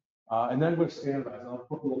 And then we're standardized. I'll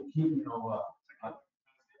put a little key,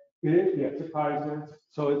 it is, yeah, it's a Kaizen.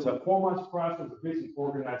 So it's a 4 months process of basically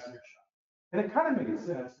organizing your shop. And it kind of made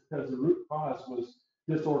sense because the root cause was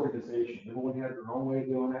disorganization. Everyone had their own way of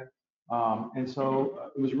doing it. And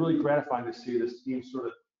so it was really gratifying to see this team sort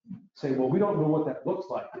of say, well, we don't know what that looks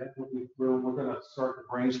like yet. We're going to start to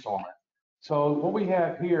brainstorm it. So what we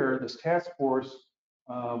have here, this task force,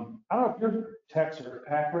 I don't know if your techs are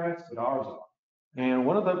pack rats, but ours are. And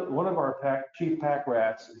one of our chief pack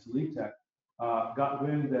rats is lead tech, got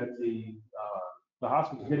wind that the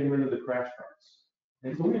hospital was getting rid of the crash carts.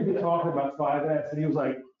 And so we had been talking about 5S, and he was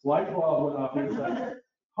like, light bulb went off. He was like,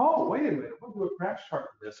 oh, wait a minute, we'll do a crash cart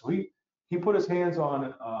for this. So he put his hands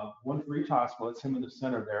on one for each hospital. It's him in the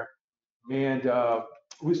center there. And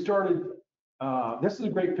we started, this is a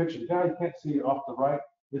great picture. The guy you can't see off the right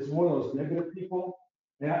is one of those negative people.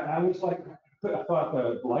 And I was like, I thought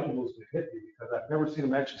the light bulb was going to hit me because I've never seen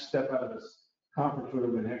him actually step out of this conference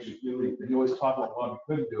room and actually do it. He always talked about how he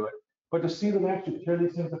couldn't do it. But to see them actually tear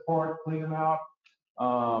these things apart, clean them out,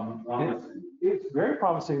 it's very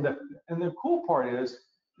promising. And the cool part is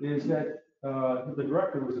that the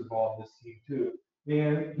director was involved in this team too.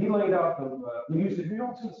 And he laid out we used it, you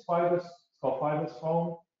know, it's 5S, it's called 5S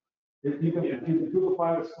foam. If you can Google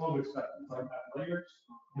 5S foam, it's like layers,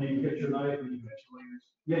 and you get your knife and you get your layers.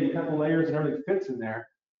 Yeah, you got the layers and everything fits in there.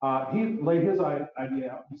 He laid his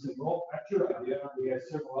idea out. He said, well, that's your idea. We had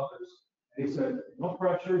several others. And he said, no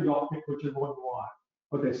pressure, y'all pick whichever one you want.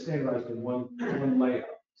 But they standardized in one layout.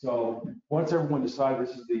 So once everyone decided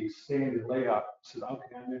this is the standard layout, he said,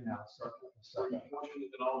 okay, I'm in now. Start putting stuff in.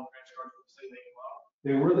 Fortunate that all the crash carts were the same thing.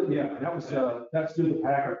 They were, yeah, and that was, that's through the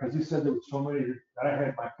packer, because he said there were so many that I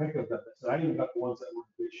had my pick of them. I said, I even got the ones that were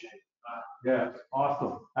in good shape. Yeah,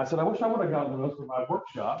 awesome. I said, I wish I would have gotten those for my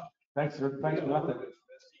workshop. Thanks for nothing. Like that.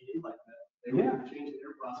 They were changing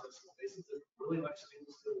their process. They said really much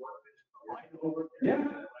things still work. Over. Yeah.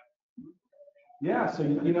 Yeah, so,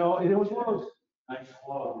 you know, and it was one of those. Nice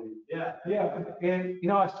quality. Yeah, yeah, and, you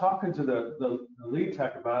know, I was talking to the lead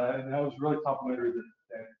tech about it, and I was really complimentary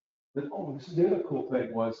that oh, this is the other cool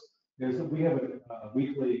thing is that we have a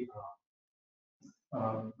weekly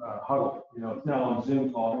huddle. You know, it's now on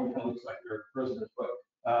Zoom call. It looks like they're president,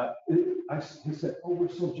 but he said, oh, we're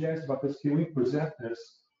so jazzed about this. Can we present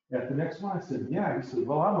this at the next one? I said, yeah. He said,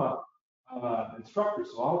 well, I'm a instructor,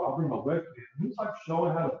 so I'll bring my webcam. He was like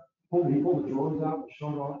showing how to pull the drawers out and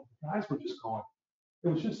showing all. The guys were just going. It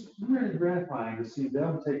was just really gratifying to see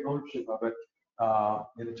them take ownership of it.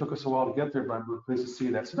 And it took us a while to get there, but I'm really pleased to see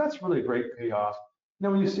that. So that's really a great payoff. You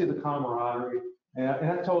know, when you see the camaraderie, and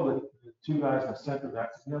I told the two guys in the center that,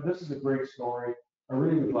 you know, this is a great story. I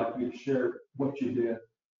really would like you to share what you did,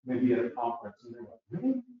 maybe at a conference. And they're like,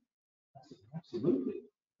 really? I said, absolutely.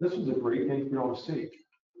 This was a great thing for you all to see.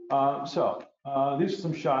 These are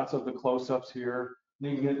some shots of the close-ups here.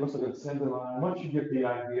 You get, it looks like an assembly line. Once you get the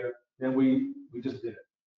idea, then we just did it.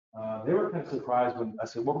 They were kind of surprised when I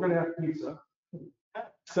said, well, we're going to have pizza.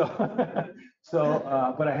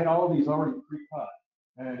 But I had all of these already pre-cut,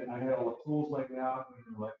 and I had all the tools laid out.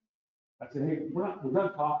 And like, I said, hey, we're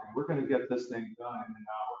done talking. We're going to get this thing done in an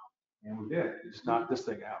hour, and we did. Just knocked this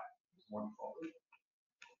thing out. It was wonderful.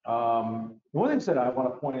 One thing that I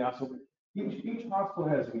want to point out, so each hospital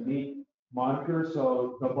has a unique monitor.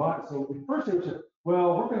 So the first they said,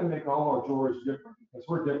 well, we're going to make all our drawers different because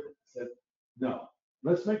we're different. I said, no,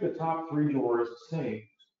 let's make the top 3 drawers the same,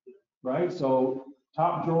 right? So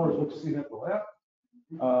top drawer is what you see at the left.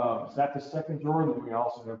 Is that the second drawer? Then we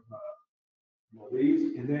also have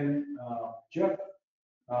these. And then Jeff,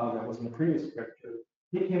 that was in the previous picture,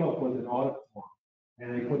 he came up with an audit form.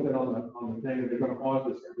 And they put that on the thing, and they're going to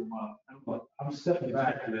audit this every month. I'm stepping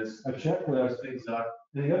back to this. A checklist. Things are.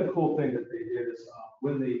 And the other cool thing that they did is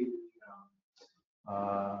when the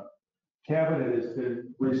cabinet has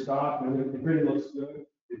been restocked and it really looks good,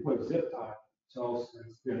 they put zip tie. So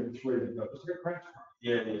it's ready to go. Just get crash.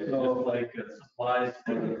 Yeah. So like supplies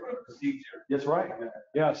for the procedure. That's right.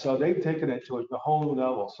 Yeah. So they've taken it to a whole new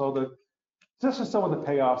level. So this is some of the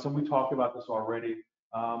payoffs, and we talked about this already.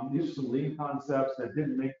 These are some lean concepts that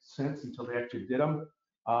didn't make sense until they actually did them.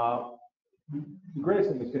 The greatest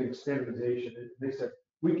thing is getting standardization. They said,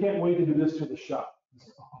 we can't wait to do this to the shop.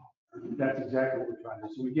 That's exactly what we're trying to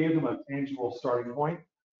do. So we gave them a tangible starting point.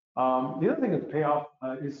 The other thing that payoff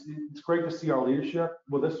is it's great to see our leadership.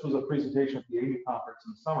 Well, this was a presentation at the AIME conference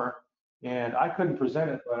in the summer, and I couldn't present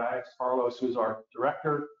it, but I asked Carlos, who's our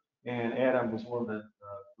director, and Adam was one of the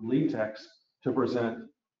lead techs to present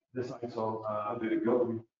this ISO. How did it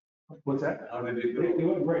go? What's that? How did it go? They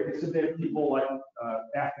went great. They said they had people like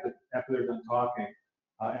after they're done talking.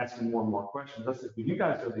 asking more and more questions. I said, well, you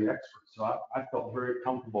guys are the experts. So I felt very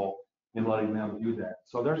comfortable in letting them do that.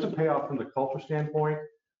 So there's a payoff from the culture standpoint.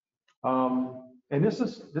 And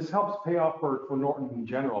this helps pay off for Norton in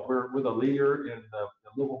general. We're the leader in the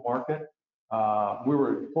Louisville market.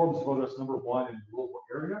 Forbes voted us #1 in the Louisville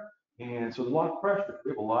area. And so there's a lot of pressure.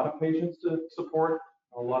 We have a lot of patients to support,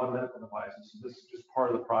 and a lot of medical devices. So this is just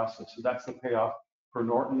part of the process. So that's the payoff for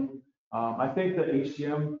Norton. I think the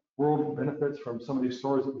HCM world benefits from some of these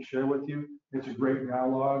stories that we share with you. It's a great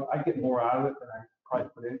dialogue. I get more out of it than I probably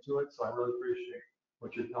put into it. So I really appreciate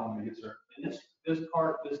what you're telling me, yes, sir. And this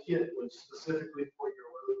kit was specifically for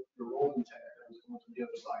your rolling tech that was going to the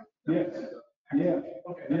other side. Yes. Yeah.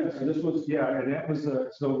 Okay. Yeah. So this was, yeah, and that was,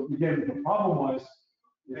 so again, the problem was,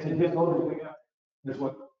 it's in his order. That's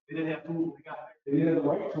what They didn't have tools when we got there. they didn't have the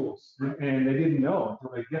right tools, and they didn't know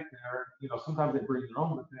until they get there. You know, sometimes they bring their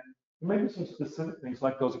own, but then there may be some specific things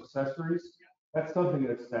like those accessories. That's something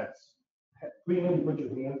that's when you put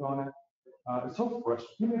your hands on it. It's so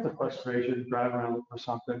frustrating. It's a frustration driving around looking for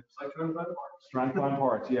something. It's like trying to find parts. Trying to find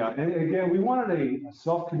parts, yeah. And again, we wanted a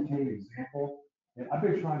self-contained example. And I've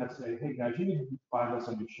been trying to say, hey guys, you need to find this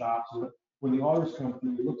on your shop so that when the orders come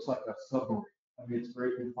through, it looks like a submarine. I mean, it's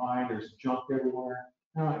very confined. There's junk everywhere.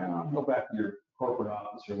 Go back to your corporate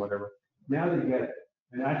office or whatever. Now they get it.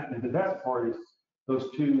 And the best part is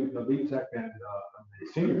those two, the lead tech and the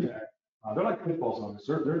senior tech, they're like pit bulls on this.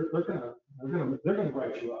 They're gonna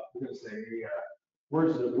write you up. They're gonna say, hey,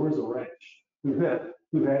 where's the wrench? Who had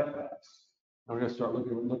it last? I'm gonna start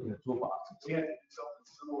looking at toolboxes. We had to do something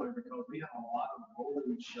similar because we have a lot of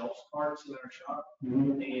rolling shelf parts in our shop.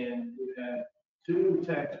 Mhm. And we've had two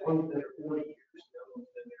techs, one's been there 40 years, the other one's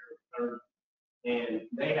been there 30. And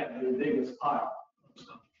they have the biggest pile of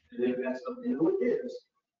stuff. And they've got stuff, they know what it is.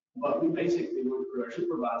 But we basically went through our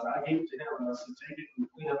supervisor. I gave it to him and I said, take it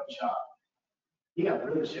and clean up the shop. He got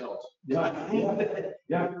rid of the shelves. Yeah.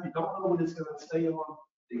 Yeah. If you don't know what it's gonna stay on,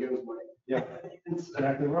 it goes away. Yeah.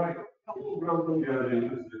 Exactly right. Yeah, they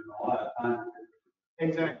used it a lot of time.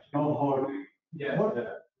 Exactly. No hoarding. Yeah,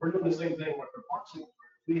 we're doing the same thing with the parts.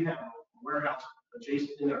 We have a warehouse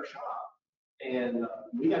adjacent in our shop, and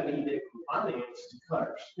we got an edict from finance to cut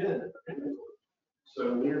our spend inventory.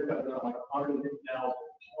 So we're cutting out like 150,000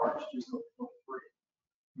 parts just for free.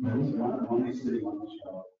 That's one sitting on the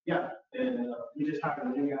shelf. Yeah, and we just hired a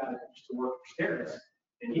new guy that used to work for Stairs,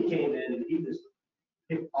 and he came in and he just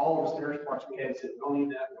picked all the Stairs parts we had and said, don't need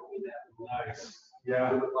that, don't need that. Nice. Yeah.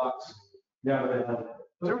 Put it in the box. Yeah.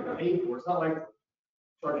 They're paid for. It's not like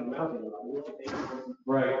charging them out. We're paid for it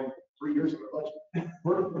Right. 3 years ago.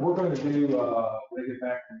 We're going to do, when I get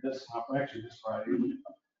back from this, actually this Friday.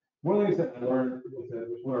 One of the things that I learned with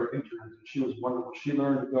one of our interns, and she was wonderful. She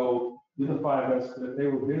learned to go do the 5S, but if they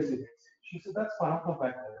were busy, she said, that's fine, I'll come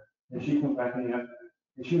back later. And she'd come back in the afternoon.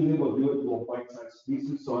 And she was able to do it in little bite-sized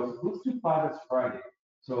pieces. So I said, let's do 5S Friday.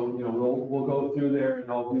 So, you know, we'll go through there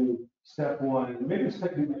and I'll do step 1. And maybe this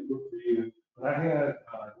technique might work for you. But I had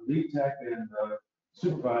the lead tech and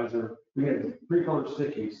supervisor, we had 3 color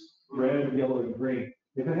stickies, red, yellow, and green.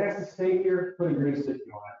 If it has to stay here, put a green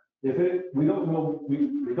sticky on it. If we don't know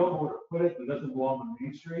where to put it, it doesn't belong on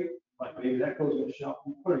Main Street, like maybe that goes in the shelf,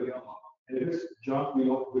 we put a yellow. And if it's junk, we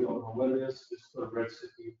don't know what it is, just put a red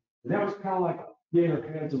sticky. And that was kind of like getting our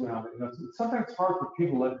hands around it. You know, sometimes it's hard for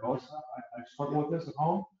people to let go of stuff. I struggle with this at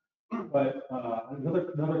home. But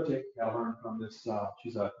another tip I learned from this,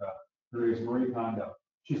 she's her name is Marie Kondo.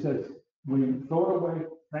 She says, when you throw it away,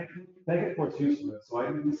 thank it for its usefulness.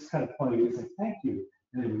 So this is kind of funny. We say thank you,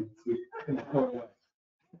 and then we throw it away.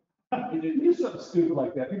 You do something stupid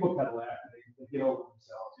like that, people kind of laugh and they get over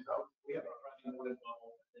themselves, you know. We have a front end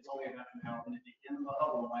bubble. It's only a half an hour, and at the end of the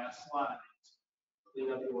huddle, last slide,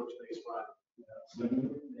 clean up your workspace Friday. So,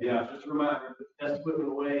 Yeah. Just a reminder, put the test equipment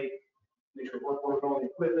away, make sure work on the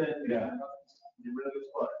equipment. Yeah. Get rid of this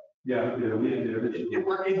clutter. Yeah, we did. It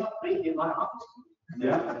worked in my office.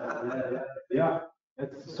 Yeah.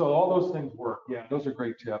 So all those things work. Yeah, those are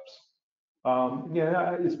great tips.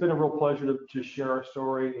 Yeah, it's been a real pleasure to share our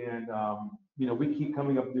story, and you know, we keep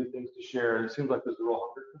coming up with new things to share. It seems like there's a real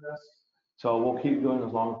hunger for this, so we'll keep doing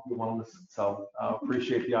as long as we want to listen. So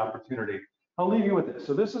appreciate the opportunity. I'll leave you with this.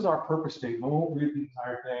 So this is our purpose statement. I won't read the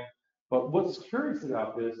entire thing, but what's curious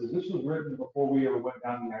about this is this was written before we ever went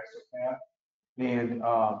down the ISO path, and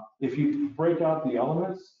if you break out the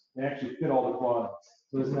elements, they actually fit all the quadrants.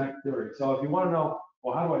 So isn't that curious? So if you want to know,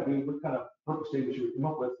 well, how do I do? What kind of purpose statement should we come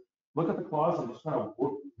up with? Look at the clause and just kind of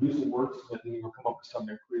do some words, and then you'll come up with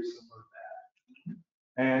something pretty similar to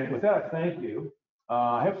that. And with that, thank you.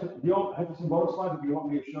 I have some bonus slides if you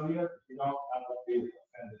want me to show you. If you don't, I won't be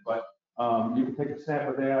offended, but you can take a snap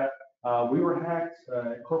of that. We were hacked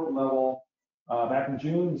at corporate level back in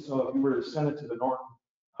June, so if you were to send it to the Norton,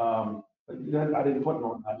 I didn't put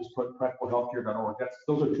Norton, I just put practicalhealthcare.org.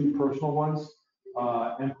 Those are two personal ones.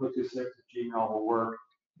 M26@gmail will work,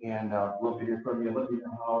 and love to hear from you. Let me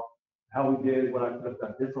know how we did, what I could have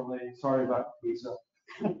done differently. Sorry about the pizza.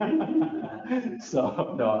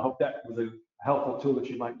 So, no, I hope that was a helpful tool that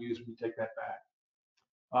you might use when you take that back.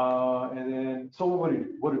 And then, so what did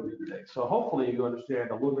we do today? So hopefully you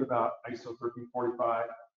understand a little bit about ISO 1345.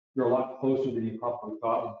 You're a lot closer than you probably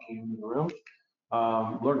thought when you came into the room.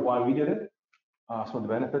 Learned why we did it, some of the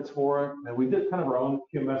benefits for it, and we did kind of our own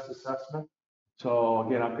QMS assessment. So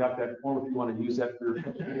again, I've got that form if you want to use that for your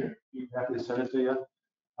company. I'm happy to send it to you.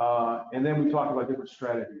 And then we talk about different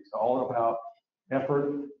strategies, all about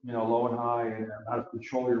effort, low and high, and how to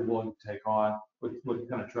control you're willing to take on, what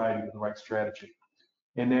kind of drive you to the right strategy.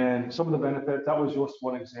 And then some of the benefits, that was just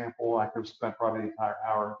one example. I could have spent probably the entire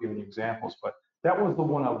hour giving you examples, but that was the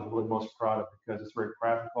one I was really most proud of because it's very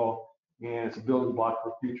practical and it's a building block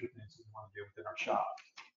for future things that we want to do within our shop.